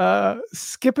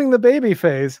 skipping the baby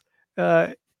phase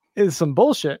is some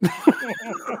bullshit.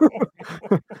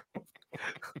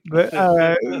 But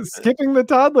skipping the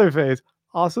toddler phase,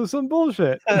 also some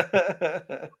bullshit.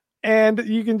 And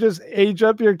you can just age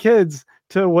up your kids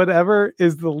to whatever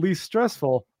is the least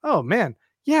stressful. Oh man,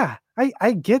 yeah,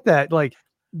 I get that. Like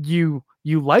you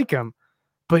like them,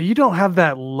 but you don't have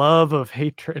that love of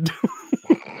hatred.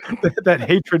 that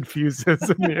hatred fuses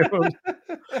in you.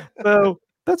 So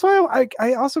that's why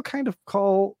I also kind of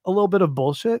call a little bit of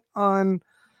bullshit on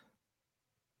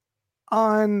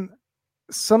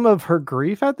some of her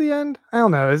grief at the end. I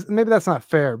don't know. Maybe that's not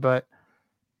fair, but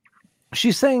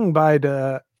she's saying bye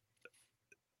to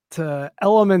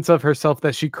elements of herself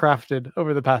that she crafted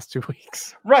over the past 2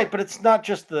 weeks. Right, but it's not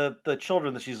just the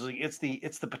children that she's losing. It's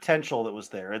the potential that was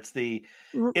there. It's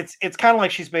kind of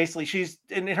like she's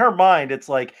in her mind. It's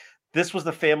like, this was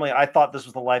the family. I thought this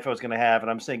was the life I was going to have,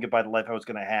 and I'm saying goodbye to the life I was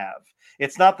going to have.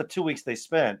 It's not the 2 weeks they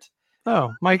spent.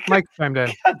 Oh, Mike chimed in.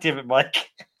 God damn it, Mike.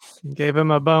 Gave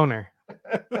him a boner.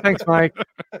 Thanks, Mike.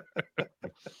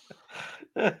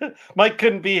 Mike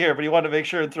couldn't be here, but he wanted to make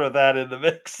sure and throw that in the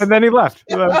mix. And then he left.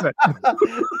 That was it.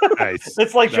 Nice.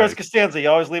 It's like George Costanza. You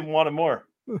always leave him wanting more.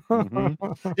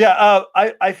 Yeah,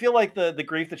 I feel like the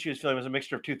grief that she was feeling was a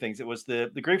mixture of two things. It was the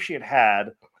grief she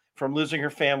had from losing her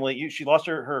family. She lost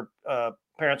her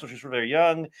parents when she was very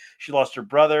young. She lost her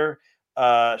brother.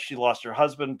 She lost her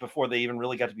husband before they even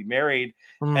really got to be married.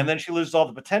 And then she loses all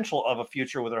the potential of a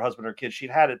future with her husband or kids. She'd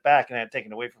had it back and had it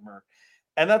taken away from her.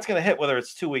 And that's going to hit whether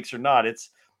it's 2 weeks or not.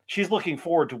 She's looking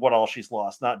forward to what all she's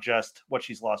lost, not just what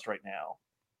she's lost right now.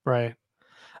 Right.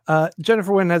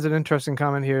 Jennifer Wynn has an interesting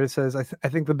comment here. It says, I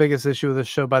think the biggest issue with the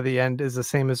show by the end is the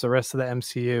same as the rest of the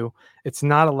MCU. It's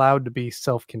not allowed to be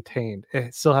self-contained.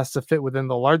 It still has to fit within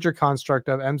the larger construct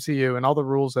of MCU and all the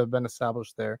rules that have been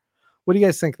established there. What do you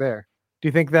guys think there? Do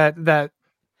you think that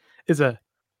is a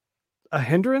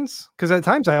hindrance? Because at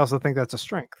times I also think that's a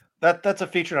strength. That's a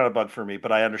feature, not a bug for me,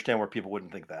 but I understand where people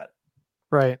wouldn't think that.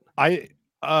 Right.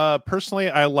 Personally,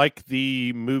 I like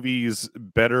the movies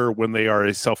better when they are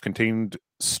a self-contained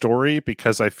story,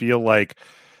 because I feel like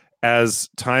as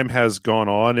time has gone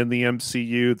on in the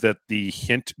MCU that the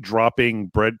hint dropping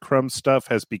breadcrumb stuff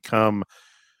has become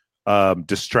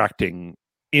distracting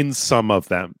in some of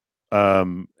them.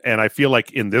 And I feel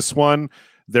like in this one,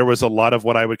 there was a lot of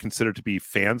what I would consider to be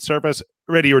fan service.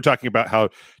 Already, you were talking about how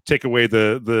take away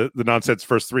the nonsense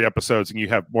first 3 episodes and you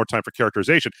have more time for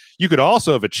characterization. You could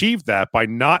also have achieved that by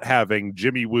not having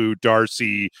Jimmy Woo,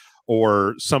 Darcy,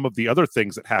 or some of the other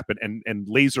things that happen, and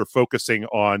laser focusing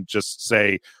on just,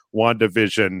 say,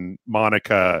 WandaVision,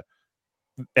 Monica,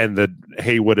 and the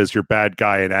Haywood as your bad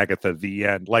guy, and Agatha, the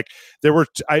end. Like there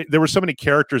were so many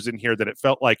characters in here that it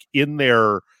felt like in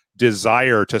their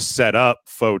desire to set up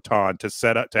Photon,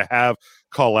 to have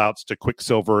call outs to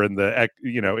Quicksilver in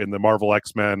the Marvel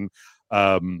X-Men,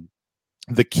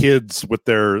 the kids with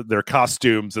their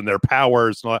costumes and their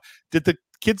powers and all that. Did the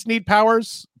kids need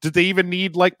powers? Did they even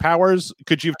need powers?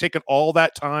 Could you have taken all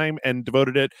that time and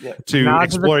devoted it to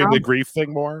exploring the grief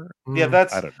thing more? Yeah,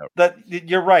 I don't know. That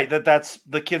you're right. That's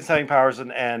the kids having powers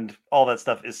and all that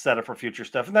stuff is set up for future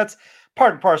stuff, and that's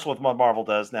part and parcel with what Marvel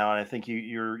does now. And I think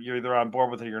you're either on board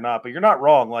with it or you're not. But you're not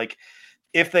wrong. Like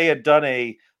if they had done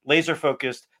a laser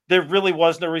focused, there really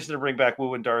was no reason to bring back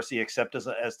Wu and Darcy except as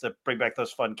to bring back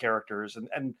those fun characters,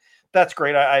 and that's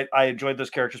great. I enjoyed those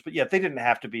characters, but yeah, they didn't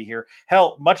have to be here.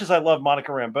 Hell, much as I love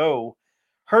Monica Rambeau,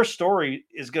 her story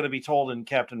is going to be told in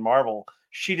Captain Marvel.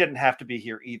 She didn't have to be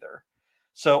here either.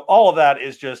 So all of that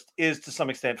is to some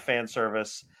extent fan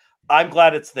service. I'm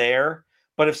glad it's there,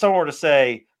 but if someone were to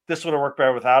say this would have worked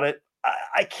better without it,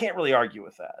 I can't really argue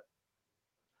with that.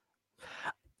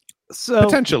 So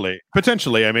potentially.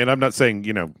 I mean, I'm not saying,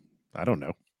 I don't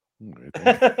know.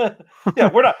 Yeah,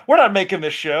 we're not making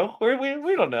this show.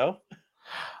 We don't know.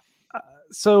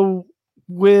 So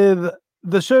with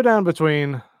the showdown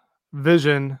between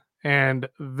Vision and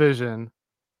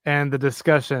the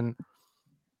discussion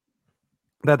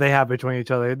that they have between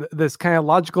each other, this kind of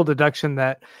logical deduction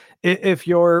that if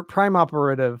your prime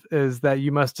operative is that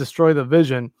you must destroy the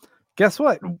Vision, guess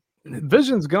what?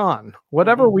 Vision's gone.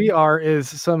 Whatever we are is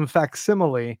some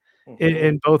facsimile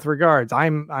in both regards.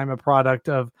 I'm a product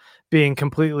of being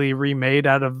completely remade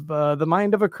out of the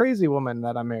mind of a crazy woman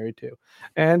that I'm married to,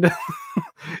 and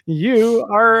you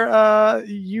are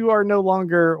no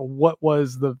longer what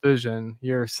was the Vision.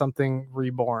 You're something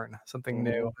reborn, something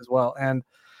new as well. And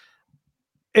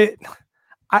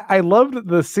I loved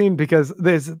the scene because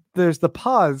there's the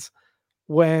pause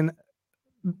when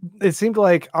it seemed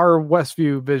like our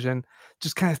Westview Vision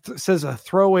just kind of says a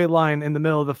throwaway line in the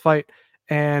middle of the fight,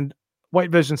 and White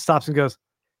Vision stops and goes,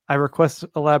 "I request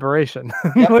elaboration."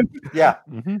 Yep. Yeah.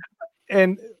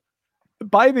 And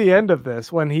by the end of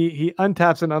this, when he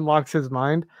untaps and unlocks his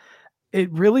mind,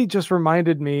 it really just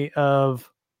reminded me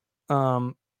of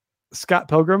Scott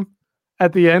Pilgrim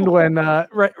at the end when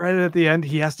right at the end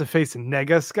he has to face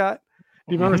Nega Scott.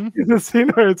 Do you remember the scene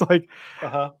where it's like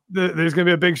there's gonna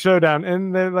be a big showdown,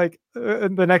 and they're like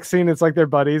the next scene it's like they're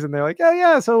buddies, and they're like, oh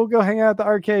yeah, so we'll go hang out at the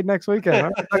arcade next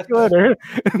weekend. I'll talk to you later.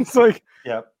 It's like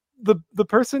the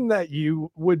person that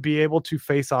you would be able to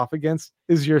face off against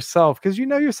is yourself, because you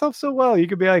know yourself so well. You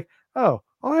could be like, oh,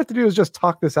 all I have to do is just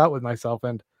talk this out with myself,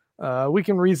 and we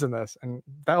can reason this, and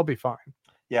that'll be fine.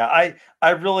 Yeah, I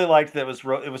really liked that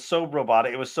it was so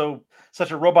robotic. It was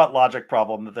such a robot logic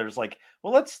problem that there's like,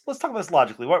 well, let's talk this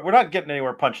logically. We're not getting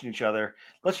anywhere punching each other.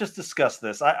 Let's just discuss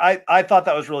this. I thought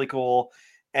that was really cool,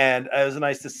 and it was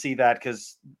nice to see that,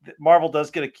 because Marvel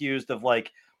does get accused of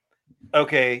like,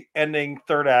 okay, ending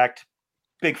third act,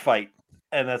 big fight,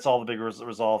 and that's all the big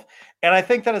resolve. And I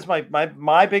think that is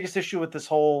my biggest issue with this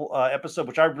whole episode,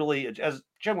 which I really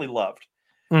generally loved.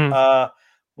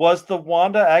 Was the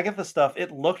Wanda Agatha stuff. It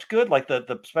looked good, like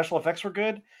the special effects were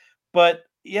good, but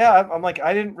yeah, I'm like,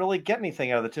 I didn't really get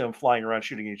anything out of the two of them flying around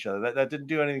shooting each other. That didn't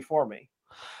do anything for me.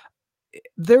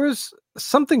 There was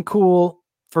something cool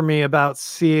for me about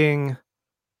seeing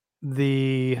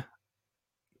the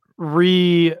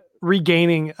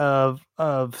regaining of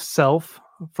self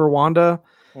for Wanda,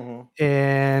 Mhm.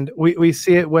 and we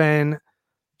see it when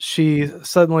she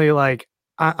suddenly like,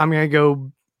 I'm gonna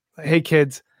go. Hey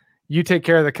kids, you take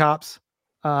care of the cops.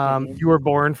 Mhm. You were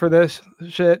born for this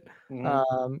shit.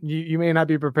 Mhm. You may not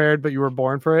be prepared, but you were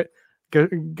born for it.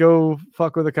 Go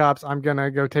fuck with the cops. I'm gonna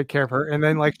go take care of her. And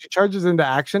then like she charges into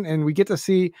action, and we get to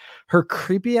see her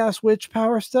creepy ass witch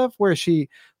power stuff where she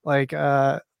like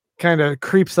kind of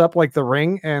creeps up like the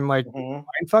ring and like Mhm.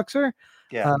 mind fucks her.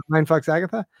 Yeah. Mind fucks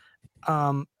Agatha.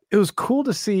 It was cool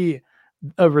to see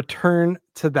a return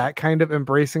to that kind of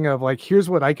embracing of like, here's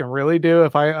what I can really do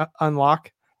if I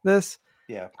unlock this.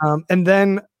 Yeah. And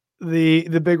then the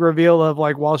big reveal of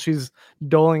like, while she's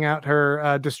doling out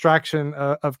her distraction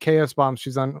of chaos bombs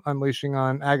she's unleashing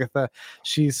on Agatha,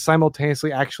 she's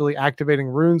simultaneously actually activating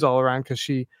runes all around because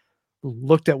she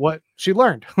looked at what she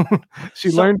learned.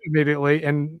 She So- learned immediately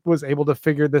and was able to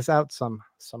figure this out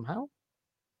somehow.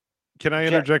 Can I Ja-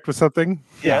 interject with something?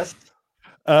 Yes.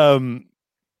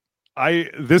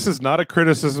 This is not a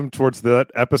criticism towards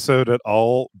that episode at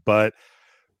all, but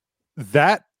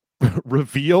that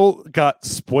reveal got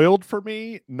spoiled for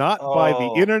me, not by the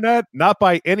Oh. internet, not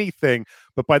by anything,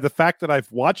 but by the fact that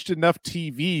I've watched enough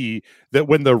TV that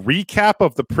when the recap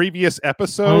of the previous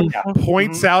episode Yeah.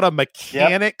 points Mhm. out a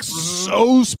mechanic Mhm.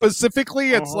 so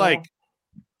specifically, it's Mhm. like,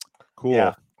 cool.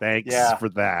 Yeah. Thanks Yeah. for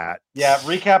that. Yeah,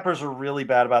 recappers are really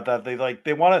bad about that.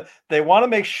 They want to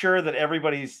make sure that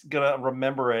everybody's gonna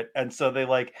remember it, and so they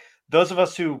like those of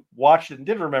us who watched it and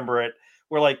did remember it.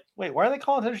 We're like, wait, why are they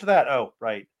calling attention to that? Oh,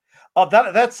 right.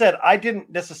 That said, I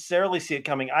didn't necessarily see it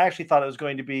coming. I actually thought it was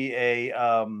going to be a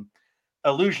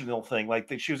illusional thing, like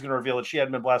that she was going to reveal that she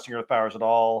hadn't been blasting Earth powers at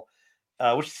all,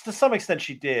 which to some extent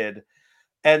she did.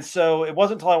 And so it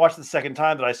wasn't until I watched it the second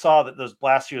time that I saw that those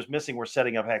blasts she was missing were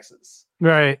setting up hexes,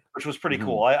 Right. which was pretty Mhm.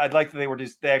 cool. I'd like that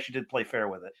they actually did play fair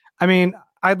with it. I mean,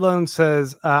 Eidlone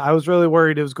says, I was really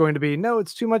worried it was going to be, no,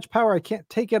 it's too much power. I can't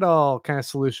take it all kind of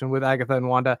solution with Agatha and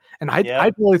Wanda. And I Yeah.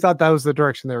 really thought that was the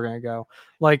direction they were going to go.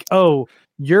 Like, oh,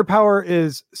 your power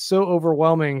is so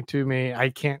overwhelming to me,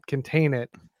 I can't contain it.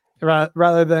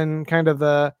 Rather than kind of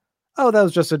the, oh, that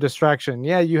was just a distraction.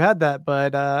 Yeah, you had that,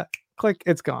 but click,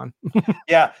 it's gone.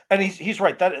 Yeah, and he's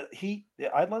right.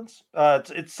 Islands.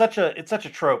 It's such a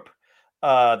trope.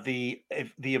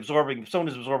 If someone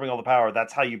is absorbing all the power,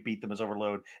 that's how you beat them as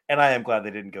overload. And I am glad they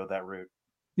didn't go that route.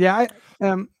 Yeah,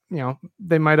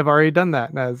 they might have already done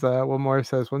that, as Wilmore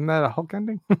says. Wasn't that a Hulk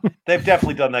ending? They've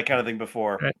definitely done that kind of thing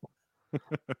before. Right.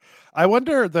 I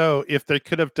wonder though if they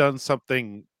could have done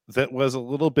something that was a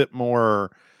little bit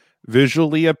more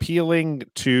visually appealing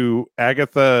to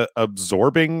Agatha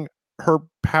absorbing her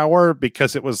power,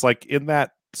 because it was like in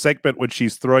that segment when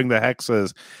she's throwing the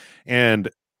hexes and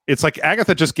it's like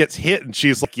Agatha just gets hit and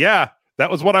she's like, yeah, that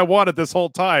was what I wanted this whole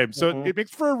time. So Mhm. it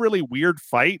makes for a really weird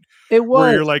fight. It was.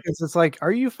 Where you're like, it's like,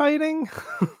 are you fighting?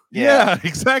 yeah,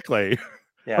 exactly.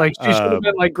 Yeah. Like she should have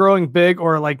been like growing big,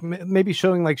 or like maybe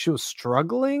showing like she was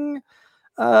struggling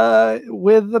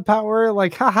with the power.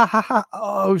 Like, ha ha ha ha.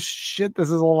 Oh shit, this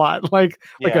is a lot. Like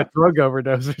Yeah. a drug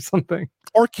overdose or something.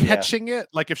 Or catching it,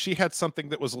 like if she had something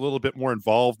that was a little bit more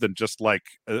involved than just like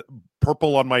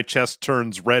purple on my chest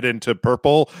turns red into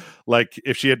purple, like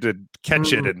if she had to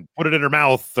catch it and put it in her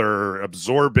mouth or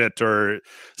absorb it or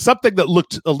something that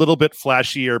looked a little bit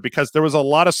flashier, because there was a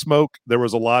lot of smoke, there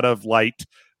was a lot of light,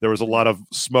 there was a lot of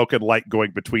smoke and light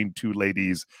going between two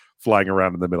ladies flying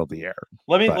around in the middle of the air.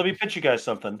 Let me pitch you guys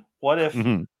something. What if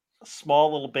Mhm.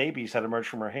 small little babies had emerged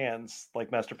from her hands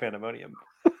like Master Pandemonium?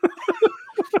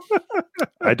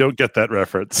 I don't get that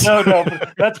reference. No,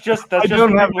 that's just I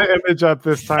don't have the image up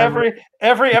this time.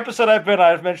 Every episode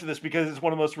I've mentioned this because it's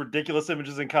one of the most ridiculous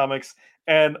images in comics,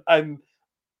 and I'm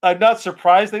not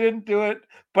surprised they didn't do it,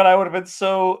 but I would have been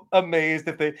so amazed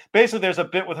if they basically there's a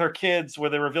bit with her kids where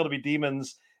they reveal to be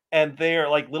demons, and they are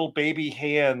like little baby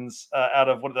hands out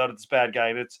of this bad guy,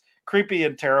 and it's creepy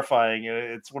and terrifying. And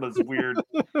it's one of those weird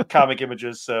comic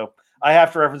images, so I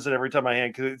have to reference it every time I can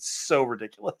because it's so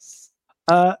ridiculous.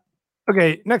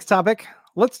 Okay, next topic.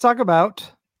 Let's talk about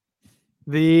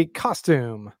the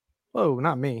costume. Whoa,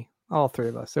 not me. All three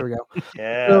of us. There we go.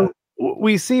 Yeah. So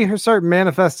we see her start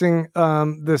manifesting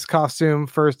this costume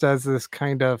first as this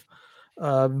kind of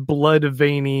blood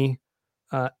veiny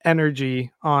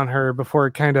energy on her before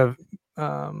it kind of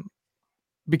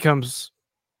becomes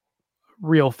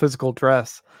real physical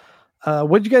dress.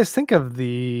 What did you guys think of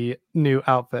the new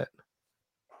outfit?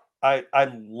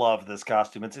 I love this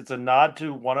costume. It's a nod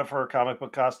to one of her comic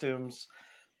book costumes.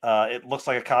 It looks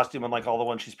like a costume unlike all the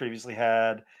ones she's previously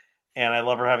had, and I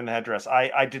love her having the headdress.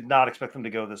 I did not expect them to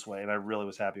go this way, and I really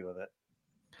was happy with it.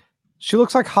 She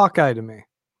looks like Hawkeye to me.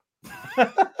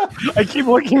 I keep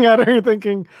looking at her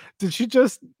thinking, did she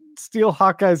just steal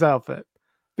Hawkeye's outfit?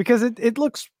 Because it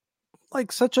looks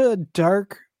like such a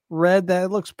dark red that it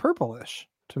looks purplish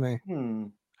to me.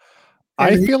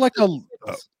 I feel like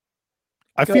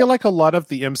I feel like a lot of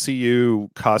the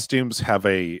MCU costumes have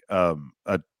a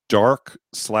dark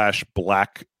 /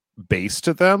 black base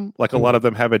to them. Like a lot of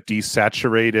them have a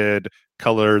desaturated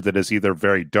color that is either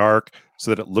very dark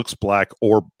so that it looks black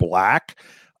or black.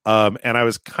 And I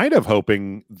was kind of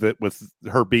hoping that with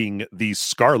her being the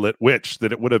Scarlet Witch,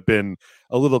 that it would have been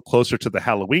a little closer to the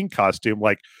Halloween costume.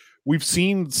 Like we've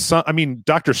seen some, I mean,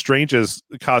 Doctor Strange's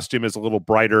costume is a little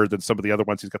brighter than some of the other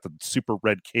ones. He's got the super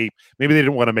red cape. Maybe they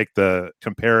didn't want to make the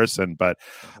comparison, but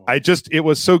it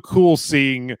was so cool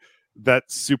seeing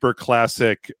that super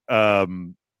classic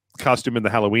costume in the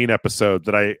Halloween episode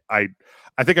that I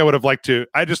think I would have liked to.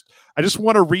 I just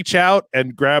want to reach out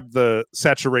and grab the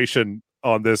saturation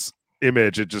on this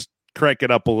image and just crank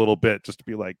it up a little bit, just to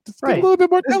be like, just get a little bit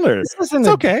more color. This isn't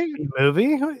okay.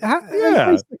 Movie,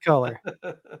 Yeah. The color.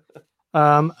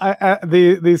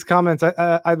 These comments.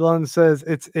 Idlon says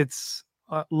it's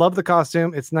love the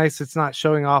costume. It's nice. It's not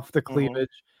showing off the cleavage,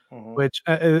 which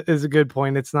is a good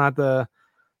point. It's not the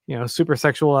super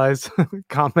sexualized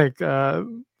comic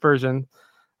version.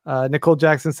 Nicole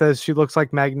Jackson says she looks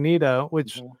like Magneto,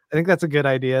 which I think that's a good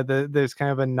idea. There's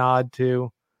kind of a nod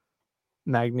to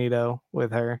Magneto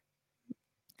with her.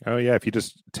 Oh yeah, if you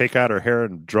just take out her hair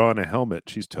and draw on a helmet,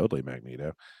 she's totally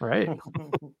Magneto. Right.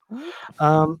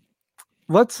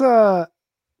 Let's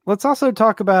also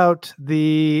talk about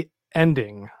the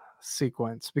ending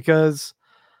sequence, because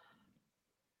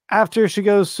after she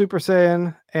goes Super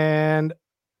Saiyan and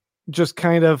just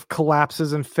kind of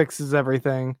collapses and fixes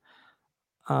everything,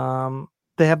 they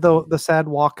have the sad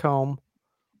walk home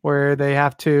where they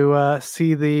have to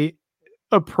see the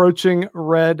approaching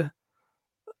red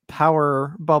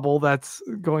power bubble that's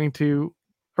going to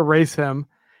erase him,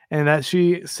 and that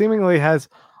she seemingly has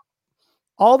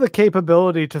all the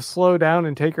capability to slow down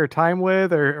and take her time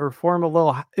with, or form a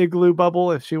little igloo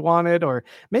bubble if she wanted, or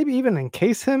maybe even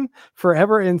encase him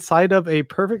forever inside of a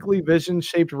perfectly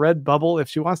vision-shaped red bubble if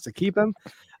she wants to keep him.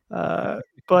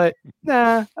 But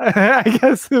nah, I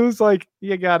guess it was like,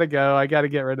 you gotta go. I gotta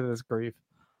get rid of this grief.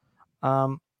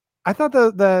 I thought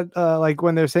that like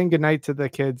when they're saying goodnight to the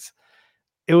kids,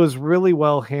 it was really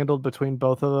well handled between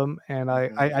both of them, and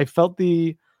I felt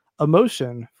the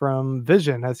emotion from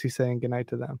Vision as he's saying goodnight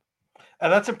to them.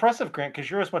 And that's impressive, Grant, because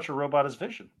you're as much a robot as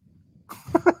Vision.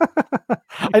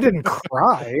 I didn't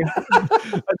cry.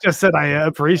 I just said I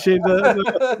appreciate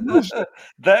the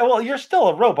that. Well, you're still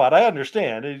a robot. I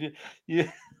understand.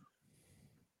 Yeah.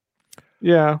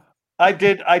 I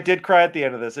did cry at the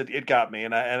end of this. It got me,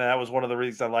 and that was one of the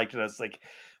reasons I liked it. It's like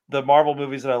the Marvel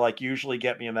movies that I like usually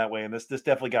get me in that way, and this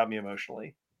definitely got me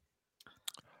emotionally.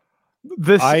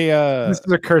 This is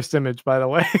a cursed image, by the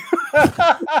way.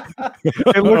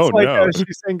 It looks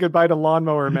she's saying goodbye to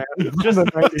Lawnmower Man. Just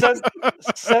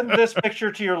send this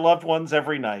picture to your loved ones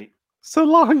every night. So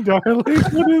long, darling.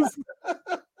 What is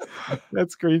that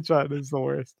screenshot? Is the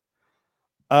worst.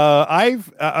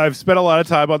 I've spent a lot of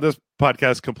time on this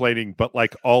podcast complaining, but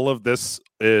like all of this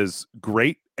is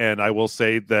great, and I will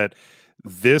say that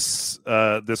this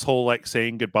whole like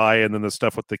saying goodbye and then the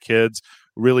stuff with the kids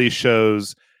really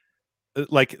shows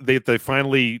like they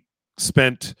finally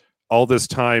spent all this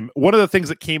time. One of the things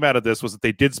that came out of this was that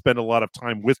they did spend a lot of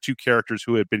time with two characters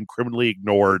who had been criminally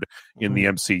ignored in the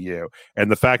MCU, and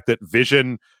the fact that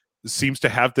Vision seems to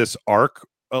have this arc.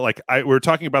 We were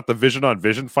talking about the Vision on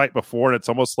Vision fight before, and it's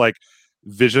almost like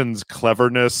Vision's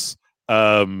cleverness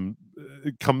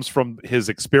comes from his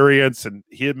experience, and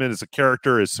him as a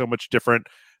character is so much different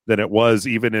than it was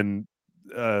even in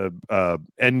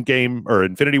Endgame or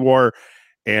Infinity War.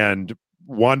 And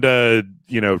Wanda,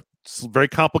 it's very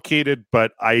complicated,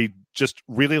 but I just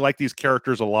really like these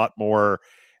characters a lot more,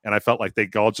 and I felt like they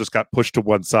all just got pushed to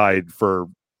one side for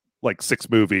like 6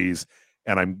 movies,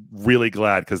 and I'm really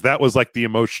glad, because that was like the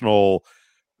emotional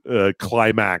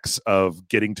climax of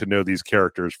getting to know these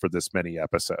characters for this many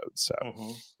episodes. So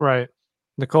right.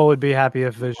 Nicole would be happy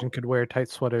if Vision could wear tight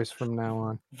sweaters from now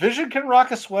on. Vision can rock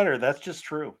a sweater. That's just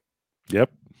true.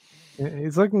 Yep.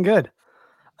 He's looking good.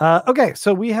 Okay,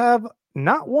 so we have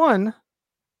not one,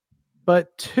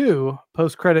 but 2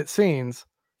 post-credit scenes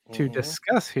to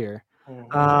discuss here.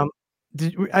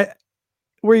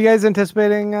 Were you guys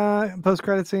anticipating post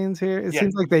credit scenes here? It Yeah.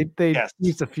 seems like they Yes.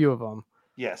 used a few of them.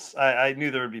 Yes, I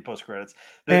knew there would be post credits.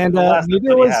 And the last neither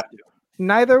episode, you was have to.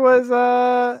 neither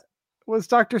was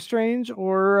Doctor Strange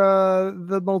or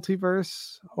the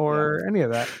multiverse or any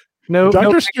of that. No,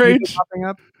 Doctor no Strange. popping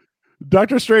up.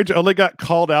 Doctor Strange only got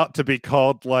called out to be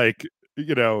called like,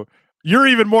 you're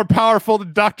even more powerful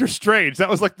than Doctor Strange. That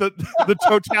was like the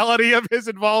totality of his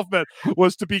involvement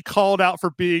was to be called out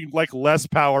for being like less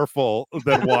powerful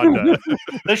than Wanda.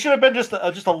 There should have been just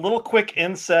a little quick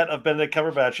inset of Benedict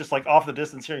Cumberbatch, just like off the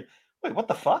distance hearing, wait, what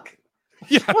the fuck?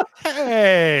 Yeah.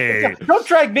 Hey. Don't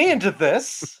drag me into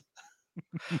this.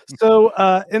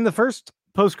 So in the first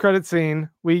post-credit scene,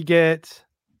 we get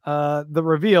the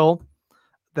reveal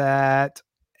that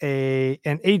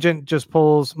an agent just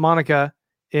pulls Monica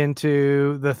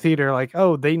into the theater, like,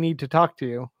 oh, they need to talk to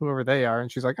you, whoever they are. And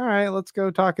she's like, all right, let's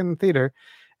go talk in the theater.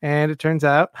 And it turns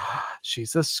out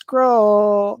she's a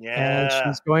Skrull. Yeah. And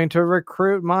she's going to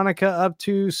recruit Monica up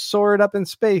to soar it up in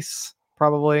space,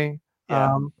 probably.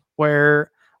 Yeah.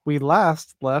 Where we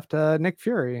last left Nick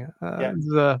Fury.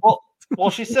 Well,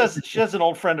 she says she has an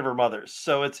old friend of her mother's,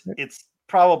 so it's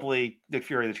probably Nick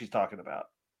Fury that she's talking about.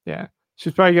 Yeah,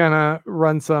 she's probably gonna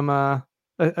run some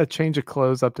a change of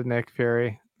clothes up to Nick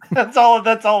Fury. That's all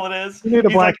it is. You need a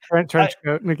He's black like, trench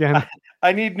coat again.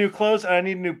 I need new clothes and I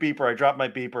need a new beeper. I dropped my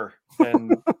beeper,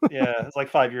 and yeah, it's like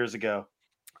 5 years ago.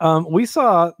 We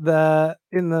saw that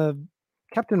in the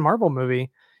Captain Marvel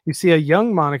movie. You see a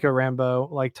young Monica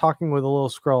Rambeau like talking with a little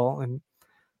Skrull, and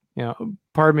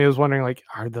part of me was wondering, like,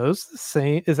 are those the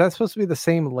same? Is that supposed to be the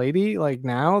same lady like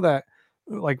now that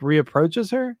like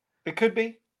reapproaches her? It could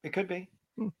be.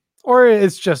 Or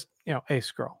it's just a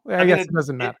Skrull. I guess it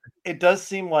doesn't matter. It does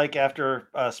seem like after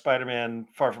Spider-Man: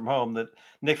 Far From Home that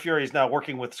Nick Fury is now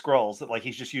working with Skrulls. That like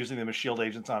he's just using them as shield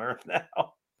agents on Earth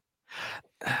now.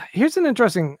 Here's an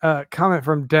interesting comment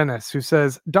from Dennis, who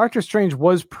says Doctor Strange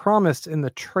was promised in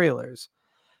the trailers.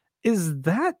 Is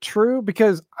that true?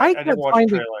 Because I never watched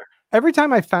the trailer. Every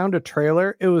time I found a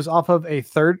trailer, it was off of a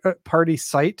third-party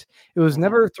site. It was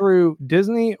never through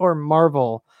Disney or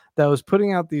Marvel that was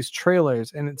putting out these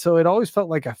trailers. And so it always felt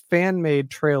like a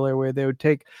fan-made trailer where they would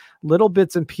take little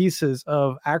bits and pieces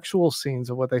of actual scenes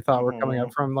of what they thought were coming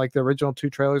up from like the original 2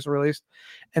 trailers released,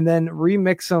 and then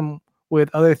remix them with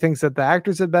other things that the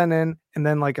actors had been in, and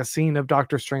then like a scene of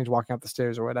Doctor Strange walking up the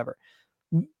stairs or whatever.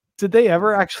 Did they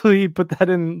ever actually put that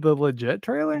in the legit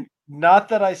trailer? Not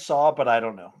that I saw, but I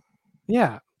don't know.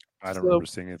 Yeah. I don't remember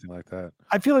seeing anything like that.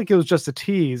 I feel like it was just a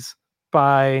tease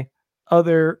by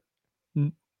other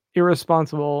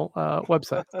irresponsible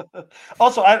websites.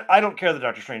 Also, I don't care that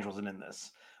Doctor Strange wasn't in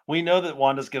this. We know that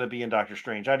Wanda's going to be in Doctor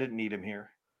Strange. I didn't need him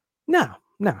here. No.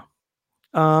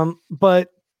 But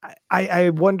I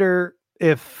wonder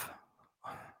if,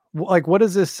 like, what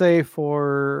does this say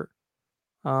for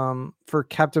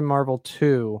Captain Marvel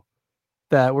 2?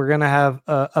 That we're gonna have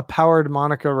a powered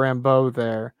Monica Rambeau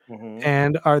there,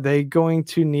 and are they going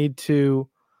to need to,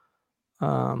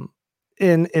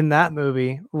 in that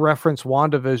movie, reference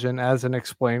WandaVision as an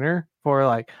explainer for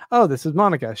like, oh, this is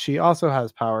Monica, she also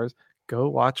has powers. Go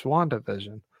watch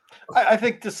WandaVision. I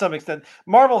think to some extent,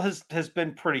 Marvel has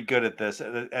been pretty good at this,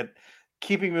 at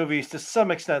keeping movies to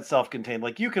some extent self-contained.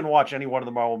 Like you can watch any one of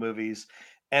the Marvel movies.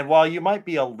 And while you might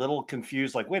be a little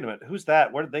confused, like, wait a minute, who's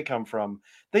that? Where did they come from?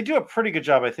 They do a pretty good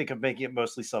job, I think, of making it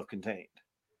mostly self-contained.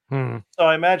 So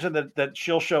I imagine that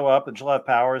she'll show up and she'll have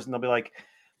powers, and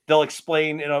they'll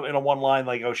explain in a one line,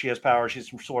 like, oh, she has powers, she's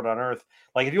from Sword on Earth.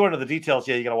 Like, if you want to know the details,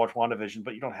 yeah, you got to watch WandaVision,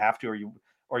 but you don't have to,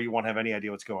 or you won't have any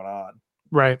idea what's going on.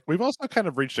 Right. We've also kind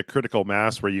of reached a critical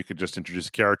mass where you could just introduce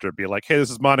a character and be like, hey,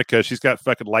 this is Monica. She's got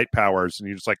fucking light powers. And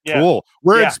you're just like, cool.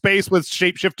 We're in space with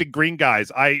shape-shifting green guys.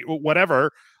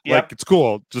 Whatever. Yep. Like, it's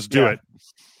cool. Just do it.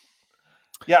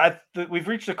 Yeah, we've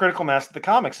reached a critical mass that the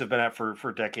comics have been at for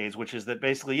decades, which is that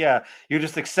basically, you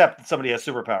just accept that somebody has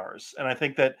superpowers. And I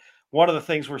think that one of the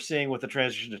things we're seeing with the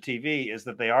transition to TV is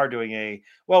that they are doing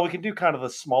we can do kind of the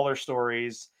smaller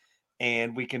stories,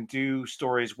 and we can do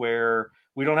stories where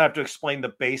we don't have to explain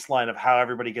the baseline of how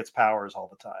everybody gets powers all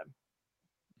the time.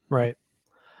 Right.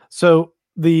 So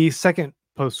the second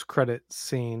post-credit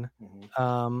scene,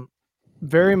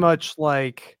 very much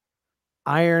like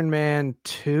Iron Man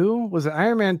 2. Was it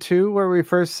Iron Man 2 where we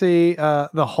first see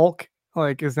the Hulk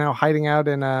like is now hiding out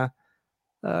in a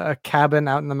cabin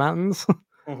out in the mountains?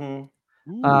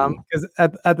 Because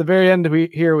at the very end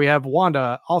we have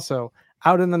Wanda also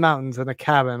out in the mountains in a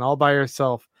cabin all by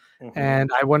herself. And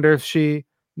I wonder if she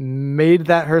made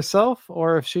that herself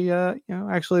or if she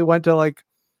actually went to like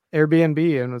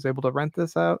Airbnb and was able to rent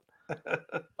this out.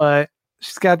 But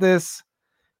she's got this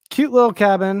cute little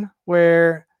cabin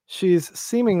where she's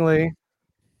seemingly,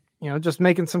 just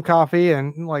making some coffee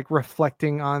and like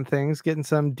reflecting on things, getting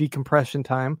some decompression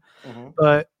time. Mhm.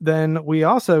 But then we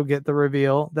also get the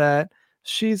reveal that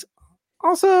she's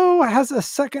also has a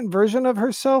second version of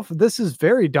herself. This is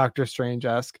very Doctor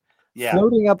Strange-esque, Yeah.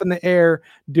 floating up in the air,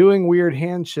 doing weird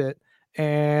hand shit,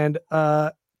 and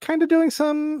kind of doing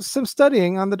some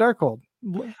studying on the Darkhold.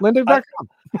 Linda.com.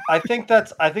 I think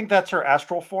that's her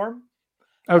astral form.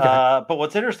 Okay. But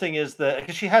what's interesting is that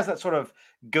because she has that sort of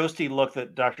ghosty look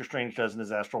that Doctor Strange does in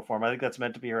his astral form. I think that's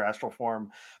meant to be her astral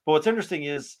form. But what's interesting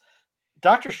is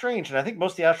Doctor Strange, and I think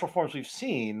most of the astral forms we've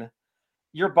seen,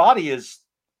 your body is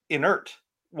inert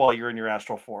while you're in your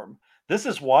astral form. This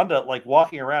is Wanda like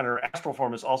walking around. Her astral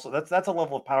form is also that's a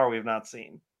level of power we have not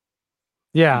seen.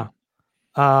 Yeah.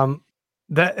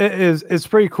 It's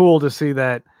pretty cool to see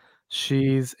that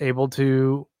she's able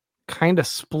to kind of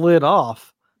split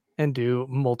off and do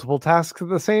multiple tasks at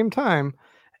the same time.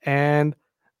 And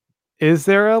is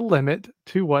there a limit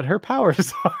to what her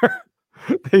powers are?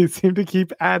 They seem to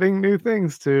keep adding new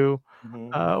things to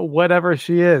whatever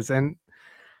she is. And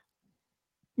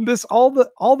this all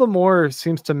the more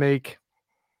seems to make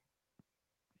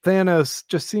Thanos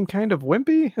just seem kind of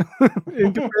wimpy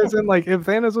in comparison. Like if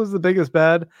Thanos was the biggest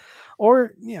bad,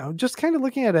 or just kind of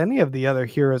looking at any of the other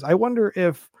heroes, I wonder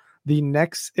if the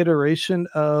next iteration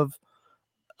of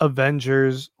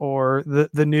Avengers or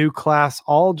the new class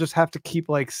all just have to keep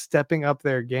like stepping up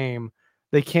their game.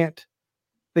 They can't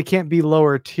be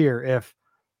lower tier if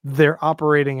they're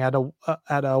operating at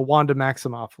a Wanda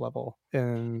Maximoff level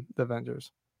in the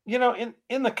Avengers. In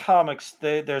the comics,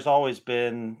 there's always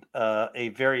been a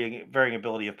varying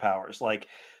ability of powers. Like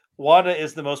Wanda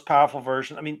is the most powerful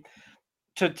version. I mean,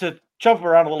 to jump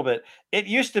around a little bit, it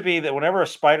used to be that whenever a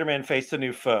Spider-Man faced a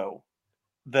new foe,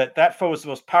 that foe was the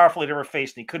most powerful he'd ever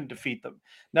faced, and he couldn't defeat them.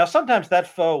 Now, sometimes that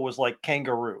foe was like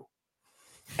Kangaroo.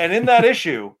 And in that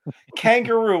issue,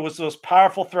 Kangaroo was the most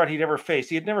powerful threat he'd ever faced.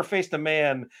 He had never faced a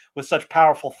man with such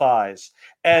powerful thighs.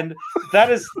 And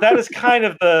that is kind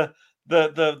of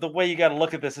the way you got to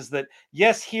look at this, is that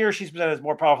yes, here she's presented as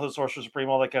more powerful than Sorcerer Supreme,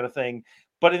 all that kind of thing.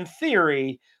 But in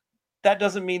theory, that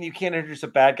doesn't mean you can't introduce a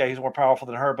bad guy who's more powerful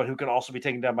than her, but who can also be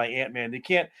taken down by Ant-Man. You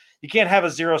can't have a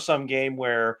zero-sum game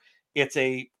where it's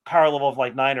a power level of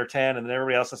like 9 or 10, and then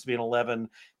everybody else has to be an 11.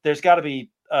 There's got to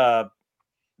be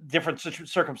different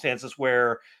circumstances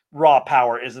where raw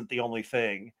power isn't the only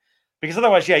thing, because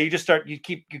otherwise, yeah, you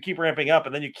keep ramping up,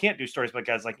 and then you can't do stories about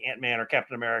guys like Ant-Man or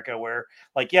Captain America, where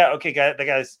like, yeah, okay, the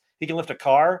guy's he can lift a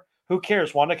car. Who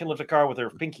cares? Wanda can lift a car with her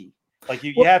pinky. Like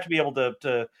you have to be able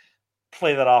to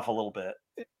play that off a little bit.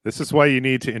 This is why you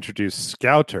need to introduce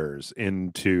Scouters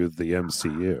into the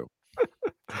MCU.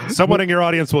 Someone in your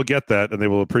audience will get that, and they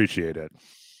will appreciate it.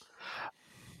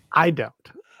 I don't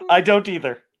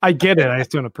either. I get it. I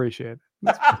just don't appreciate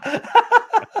it.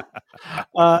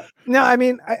 No, I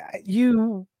mean,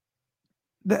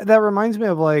 that reminds me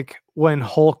of like when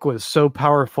Hulk was so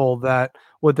powerful that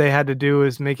what they had to do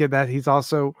is make it that he's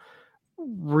also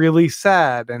really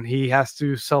sad and he has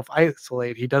to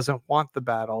self-isolate. He doesn't want the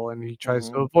battle and he tries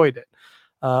to avoid it.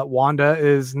 Wanda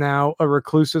is now a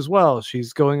recluse as well.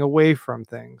 She's going away from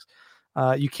things.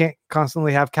 You can't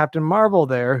constantly have Captain Marvel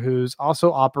there, who's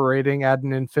also operating at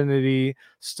an Infinity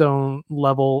Stone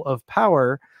level of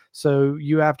power. So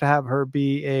you have to have her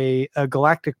be a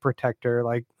galactic protector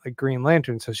like Green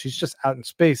Lantern. So she's just out in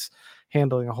space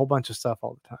handling a whole bunch of stuff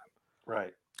all the time.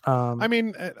 Right. I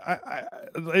mean,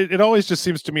 it always just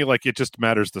seems to me like it just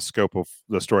matters the scope of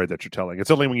the story that you're telling. It's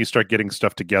only when you start getting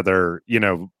stuff together,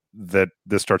 that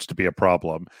this starts to be a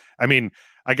problem. I mean,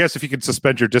 I guess if you can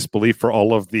suspend your disbelief for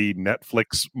all of the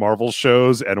Netflix Marvel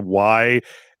shows and why,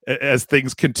 as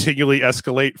things continually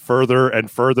escalate further and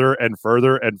further and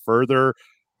further and further,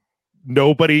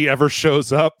 nobody ever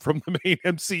shows up from the main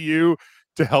MCU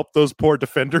to help those poor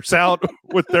defenders out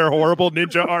with their horrible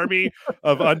ninja army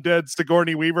of undead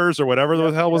Sigourney Weavers or whatever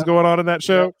the hell was going on in that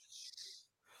show.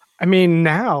 I mean,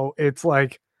 now it's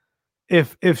like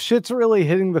if shit's really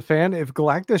hitting the fan, if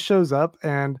Galactus shows up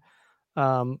and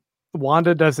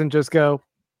Wanda doesn't just go,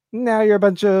 now you're a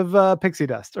bunch of pixie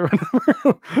dust or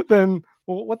whatever, then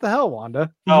what the hell,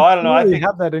 Wanda? Oh, I don't know. You I think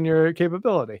have that in your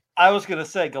capability. I was going to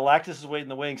say Galactus is waiting in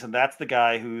the wings, and that's the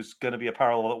guy who's going to be a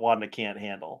power level that Wanda can't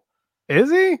handle.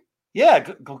 Is he? Yeah,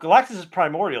 Galactus is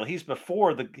primordial. He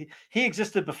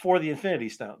existed before the Infinity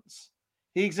Stones.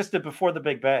 He existed before the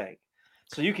Big Bang.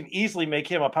 So you can easily make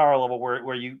him a power level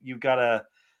where you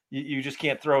just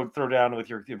can't throw down with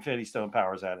your Infinity Stone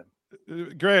powers at him.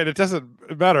 Great. It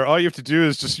doesn't matter. All you have to do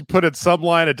is just put in some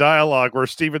line of dialogue where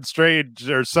Stephen Strange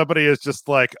or somebody is just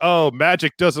like, "Oh,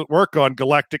 magic doesn't work on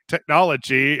galactic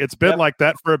technology. It's been like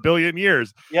that for 1 billion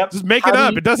years." Yep. Just make it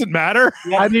up. It doesn't matter.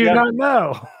 How do you not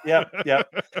know? Yeah.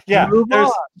 Move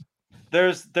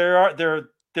There's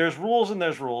rules and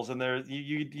there's rules, and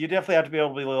you definitely have to be able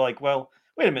to be like, well,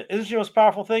 wait a minute, is this your most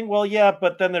powerful thing? Well, yeah,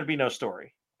 but then there'd be no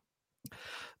story.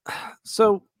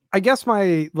 So I guess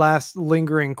my last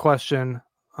lingering question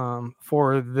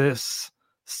for this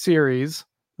series,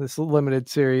 this limited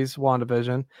series,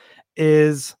 WandaVision,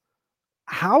 is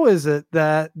how is it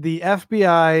that the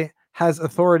FBI has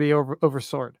authority over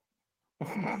Sword?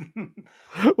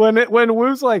 when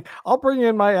Wu's like, I'll bring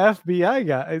in my FBI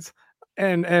guys,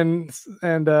 and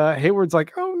Hayward's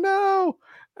like, oh no.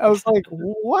 I was like,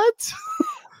 what?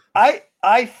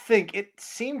 I think it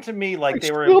seemed to me like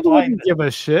they were Shield implying wouldn't give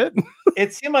a shit.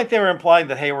 It seemed like they were implying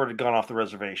that Hayward had gone off the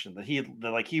reservation, that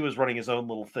he was running his own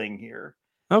little thing here.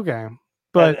 Okay.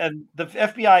 But and the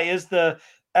FBI is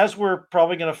as we're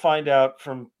probably going to find out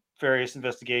from various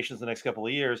investigations the next couple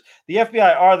of years, the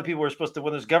FBI are the people who are supposed to,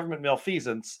 when there's government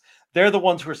malfeasance, they're the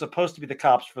ones who are supposed to be the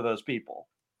cops for those people.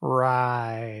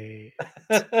 Right.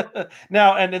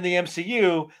 Now, and in the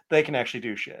MCU, they can actually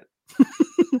do shit.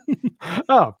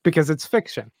 Oh, because it's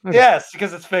fiction. Okay. Yes,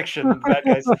 because it's fiction.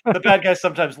 The bad guys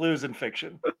sometimes lose in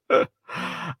fiction. You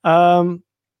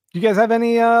guys have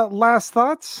any last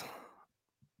thoughts?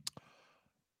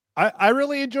 I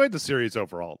really enjoyed the series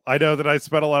overall. I know that I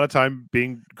spent a lot of time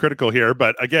being critical here,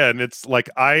 but again, it's like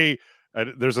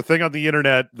there's a thing on the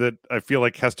internet that I feel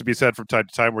like has to be said from time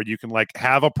to time where you can like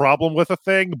have a problem with a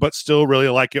thing, but still really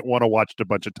like it, want to watch it a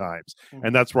bunch of times. Mm-hmm.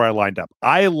 And that's where I lined up.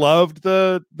 I loved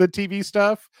the TV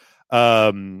stuff.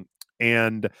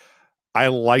 And I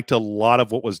liked a lot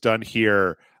of what was done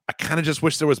here. I kind of just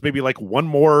wish there was maybe like one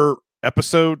more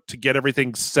episode to get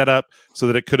everything set up so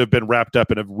that it could have been wrapped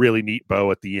up in a really neat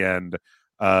bow at the end.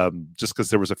 Just because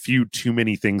there was a few too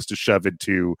many things to shove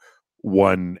into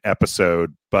one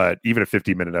episode, but even a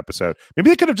 50-minute episode, maybe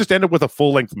they could have just ended with a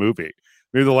full-length movie.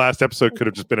 Maybe the last episode could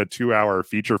have just been a 2-hour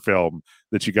feature film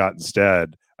that you got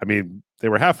instead. I mean, they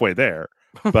were halfway there,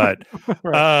 but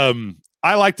right.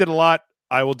 I liked it a lot.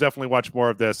 I will definitely watch more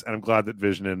of this, and I'm glad that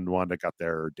Vision and Wanda got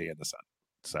their day in the sun.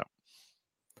 So,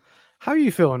 how are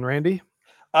you feeling, Randy?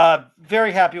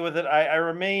 Very happy with it. I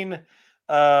remain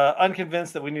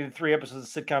unconvinced that we needed 3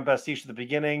 episodes of sitcom pastiche at the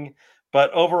beginning, but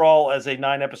overall, as a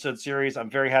 9-episode series, I'm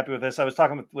very happy with this. I was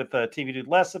talking with TV Dude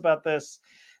Les about this,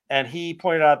 and he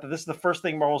pointed out that this is the first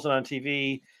thing Marvel's done on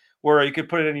TV where you could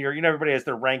put it in your, everybody has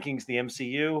their rankings, the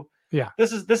MCU. Yeah,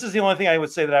 this is the only thing I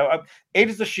would say that I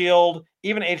Agents of S.H.I.E.L.D.,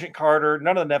 even Agent Carter,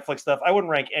 none of the Netflix stuff. I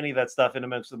wouldn't rank any of that stuff in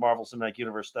amongst the Marvel Cinematic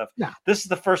Universe stuff. No. This is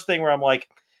the first thing where I'm like,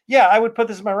 yeah, I would put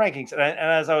this in my rankings. And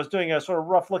as I was doing a sort of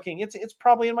rough looking, it's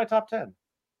probably in my top 10.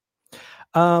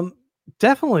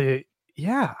 Definitely,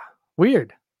 yeah.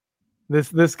 Weird.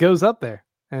 This goes up there,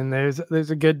 and there's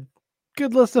a good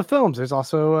list of films. There's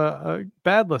also a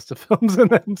bad list of films in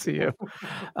the MCU.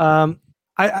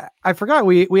 I forgot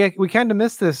we kind of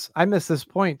missed this. I missed this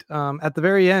point. At the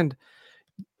very end,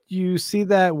 you see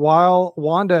that while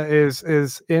Wanda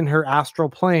is in her astral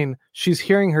plane, she's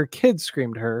hearing her kids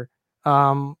scream to her.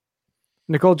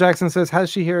 Nicole Jackson says, "How does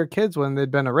she hear her kids when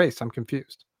they'd been erased?" I'm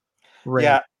confused. Right.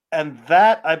 Yeah, and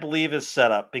that I believe is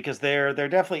set up because they're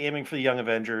definitely aiming for the Young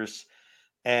Avengers,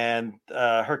 and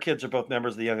her kids are both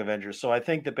members of the Young Avengers. So I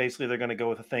think that basically they're going to go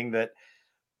with a thing that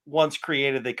once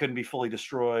created, they couldn't be fully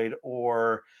destroyed,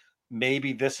 or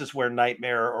maybe this is where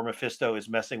Nightmare or Mephisto is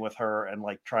messing with her and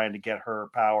like trying to get her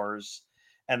powers,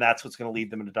 and that's what's going to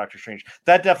lead them into Doctor Strange.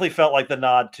 That definitely felt like the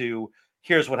nod to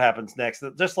here's what happens next.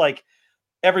 Just like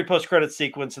every post-credit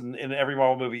sequence in every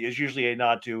Marvel movie is usually a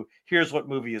nod to here's what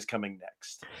movie is coming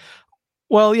next.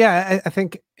 Well, yeah, I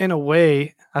think in a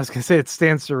way, I was going to say it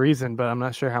stands to reason, but I'm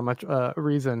not sure how much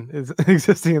reason is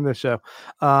existing in this show.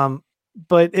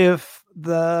 But if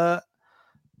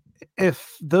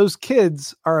those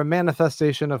kids are a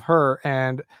manifestation of her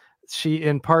and she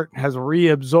in part has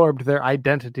reabsorbed their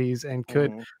identities and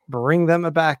could bring them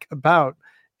back about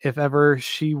if ever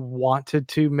she wanted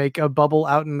to make a bubble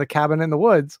out in the cabin in the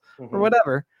woods or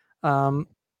whatever.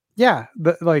 Yeah,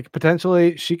 like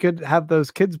potentially she could have those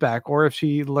kids back, or if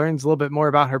she learns a little bit more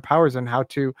about her powers and how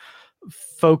to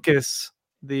focus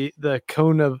the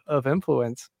cone of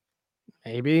influence,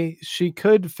 maybe she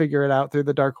could figure it out through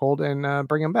the Darkhold and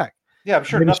bring them back. Yeah, I'm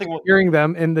sure nothing hearing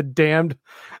them in the damned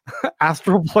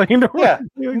astral plane. Yeah,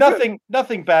 nothing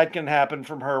bad can happen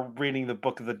from her reading the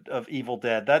book of Evil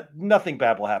Dead. That nothing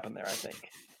bad will happen there. I think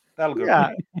that'll go.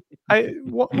 Yeah,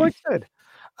 what could?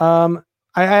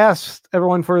 I asked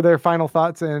everyone for their final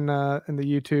thoughts in the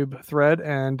YouTube thread,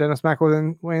 and Dennis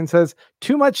McElwain says,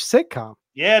 "Too much sitcom."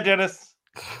 Yeah, Dennis.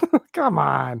 Come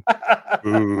on,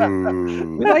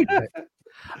 Ooh. we liked it.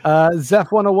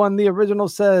 Zeph 101, the original,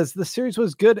 says the series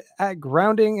was good at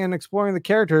grounding and exploring the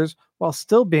characters while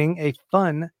still being a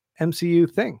fun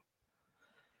MCU thing.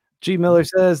 G. Miller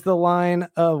says the line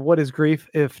of "What is grief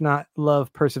if not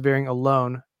love persevering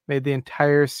alone" made the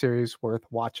entire series worth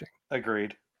watching.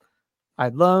 Agreed.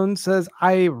 I'd Lone says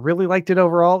I really liked it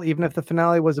overall, even if the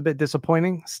finale was a bit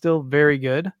disappointing. Still very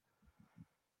good.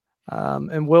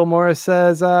 And Will Morris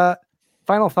says,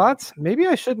 final thoughts? Maybe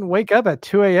I shouldn't wake up at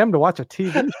 2 a.m. to watch a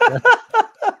TV show.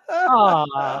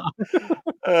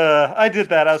 I did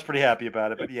that. I was pretty happy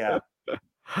about it, but yeah.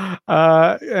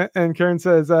 And Karen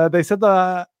says they set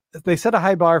a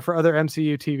high bar for other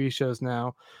MCU TV shows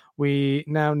now. We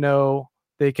now know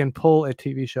they can pull a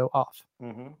TV show off.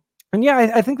 Mm-hmm. And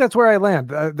yeah, I think that's where I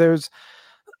land.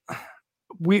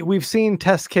 We've seen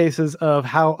test cases of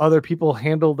how other people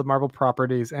handle the Marvel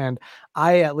properties, and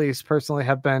I, at least personally,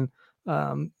 have been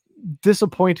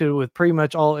disappointed with pretty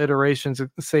much all iterations,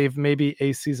 save maybe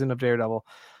a season of Daredevil.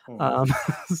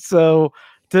 Mm-hmm. So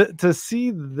to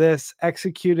see this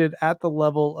executed at the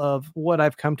level of what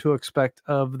I've come to expect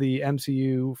of the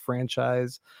MCU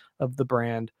franchise, of the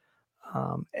brand,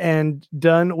 and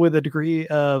done with a degree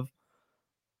of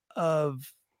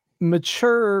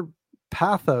mature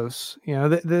pathos,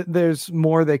 there's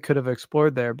more they could have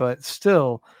explored there, but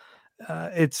still,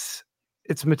 it's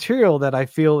material that I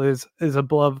feel is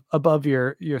above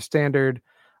your standard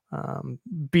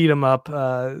beat 'em up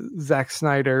Zack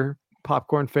Snyder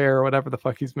popcorn fare or whatever the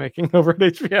fuck he's making over at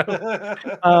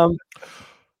HBO.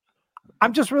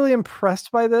 I'm just really impressed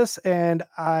by this, and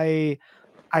I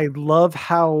love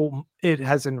how it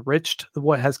has enriched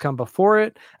what has come before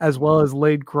it, as well as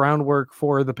laid groundwork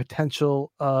for the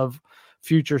potential of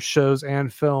future shows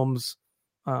and films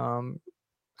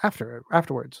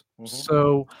afterwards. Mm-hmm.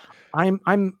 So I'm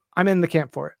in the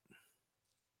camp for it.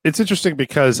 It's interesting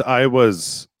because I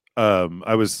was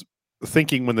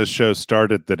thinking when this show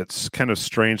started that it's kind of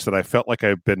strange that I felt like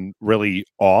I've been really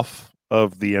off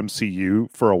of the MCU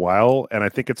for a while, and I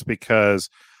think it's because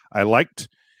I liked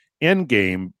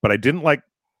Endgame, but I didn't like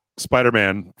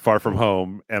Spider-Man Far From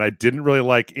Home, and I didn't really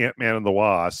like Ant-Man and the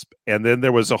Wasp, and then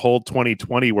there was a whole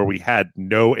 2020 where we had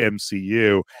no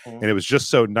MCU, and it was just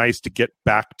so nice to get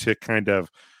back to kind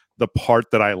of the part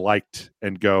that I liked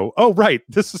and go, oh right,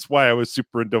 this is why I was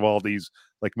super into all these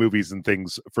like movies and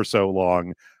things for so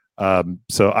long.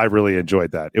 So I really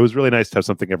enjoyed that. It was really nice to have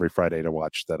something every Friday to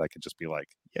watch that I could just be like,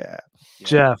 yeah.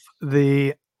 Jeff,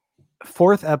 the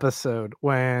 4th episode,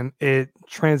 when it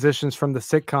transitions from the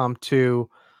sitcom to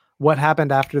what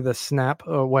happened after the snap,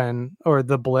 or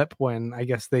the blip, when I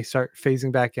guess they start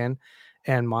phasing back in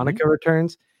and Monica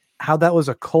returns, how that was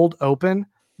a cold open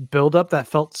build up that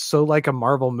felt so like a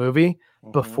Marvel movie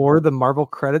before the Marvel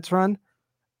credits run.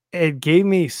 It gave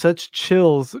me such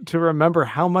chills to remember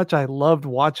how much I loved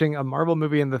watching a Marvel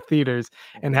movie in the theaters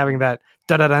and having that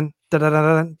da-da-dun,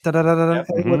 da-da-da-dun, da-da-da-dun,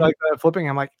 with like that flipping.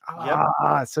 I'm like,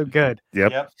 so good.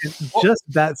 Yep. Just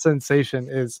that sensation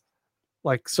is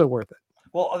like so worth it.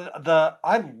 Well,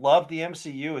 I love the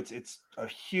MCU. It's a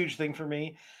huge thing for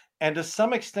me. And to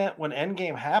some extent, when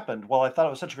Endgame happened, while I thought it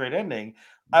was such a great ending,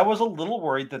 I was a little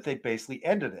worried that they basically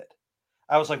ended it.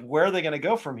 I was like, where are they going to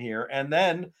go from here? And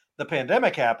then the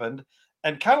pandemic happened,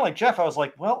 and kind of like Jeff, I was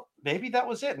like, well, maybe that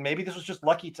was it. And maybe this was just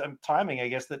lucky timing, I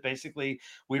guess, that basically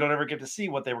we don't ever get to see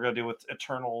what they were going to do with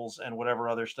Eternals and whatever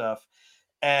other stuff.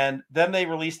 And then they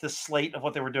released this slate of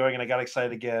what they were doing, and I got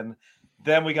excited again.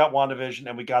 Then we got WandaVision,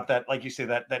 and we got that, like you say,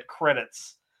 that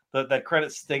credits, that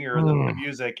credit stinger, the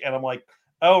music. And I'm like,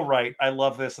 oh, right, I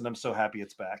love this, and I'm so happy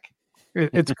it's back.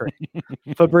 It's great.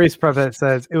 Fabrice Prevett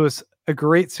says, it was a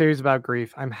great series about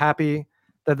grief. I'm happy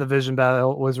that the Vision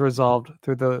battle was resolved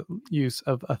through the use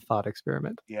of a thought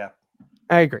experiment. Yeah.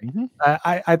 I agree.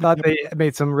 I thought they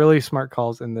made some really smart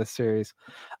calls in this series.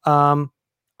 I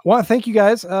want to thank you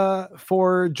guys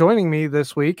for joining me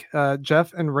this week,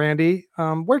 Jeff and Randy.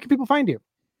 Where can people find you?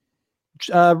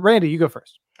 Randy, you go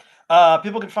first.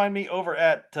 People can find me over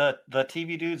at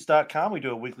thetvdudes.com. We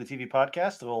do a weekly TV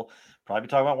podcast. We'll probably be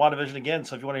talking about WandaVision again.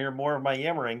 So if you want to hear more of my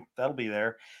yammering, that'll be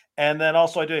there. And then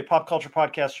also I do a pop culture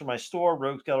podcast for my store,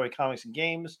 Rogues Gallery Comics and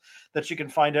Games, that you can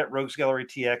find at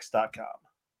roguesgallerytx.com.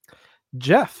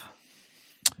 Jeff.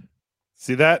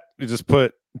 See that? You just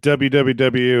put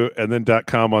www and then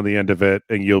 .com on the end of it,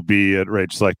 and you'll be at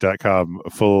rageselect.com,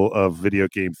 full of video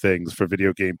game things for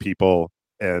video game people.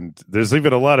 And there's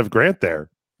even a lot of Grant there.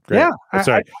 Great. Yeah. I'm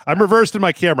sorry. I'm reversed in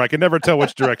my camera. I can never tell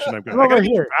which direction I'm going. I got to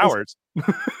get powers.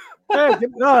 Hey,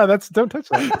 no, don't touch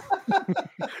that.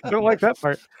 Don't like that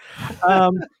part.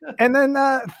 And then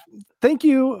thank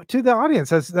you to the audience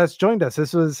that's joined us.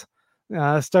 This was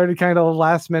started kind of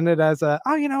last minute as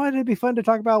you know what, it'd be fun to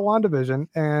talk about WandaVision,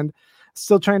 and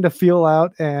still trying to feel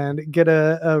out and get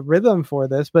a rhythm for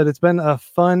this, but it's been a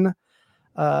fun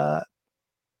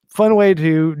way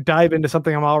to dive into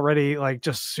something I'm already like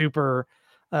just super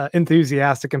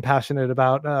enthusiastic and passionate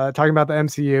about, talking about the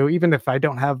MCU, even if I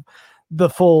don't have the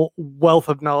full wealth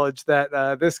of knowledge that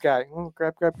this guy,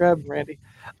 grab Randy,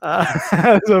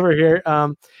 is over here.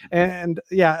 And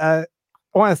yeah,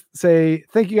 I want to say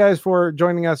thank you guys for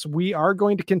joining us. We are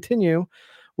going to continue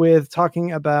with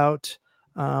talking about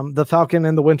the Falcon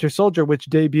and the Winter Soldier, which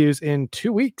debuts in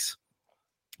 2 weeks.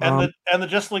 And the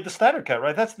Just Like the Snyder Cut,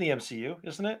 right? That's in the MCU,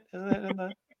 isn't it? Isn't it in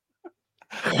the...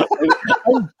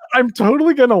 I'm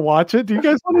totally gonna watch it. Do you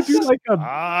guys want to do like a?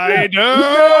 I know.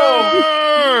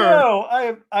 No,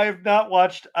 I have not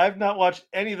watched. I've not watched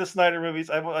any of the Snyder movies.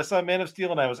 I saw Man of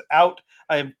Steel and I was out.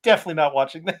 I am definitely not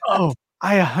watching that. Oh,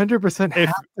 I 100%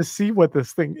 have to see what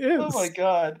this thing is. Oh my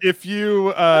god! If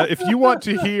you want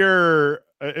to hear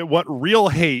what real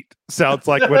hate sounds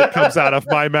like when it comes out of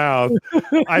my mouth,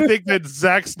 I think that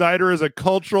Zack Snyder is a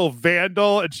cultural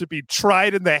vandal and should be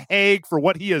tried in The Hague for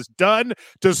what he has done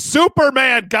to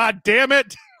Superman. God damn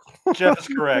it! Jeff is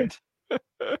correct.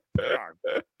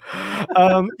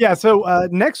 Yeah, so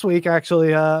next week,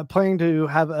 actually, planning to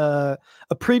have a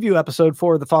preview episode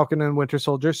for the Falcon and Winter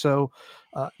Soldier. So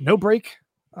no break.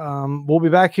 We'll be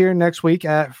back here next week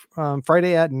at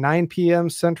Friday at 9 p.m.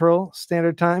 Central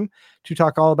Standard Time to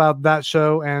talk all about that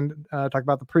show and talk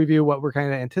about the preview, what we're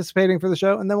kind of anticipating for the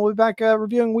show, and then we'll be back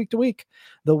reviewing week to week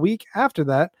the week after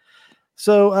that.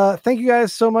 So thank you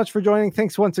guys so much for joining.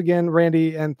 Thanks once again,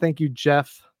 Randy, and thank you,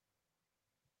 Jeff.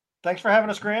 Thanks for having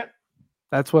us, Grant.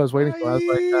 That's what I was waiting for. I was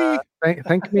like,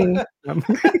 thank me.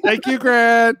 Thank you,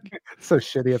 Grant. So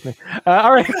shitty of me.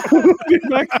 All right. We'll be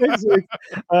back next week.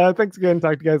 Thanks again.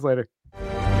 Talk to you guys later.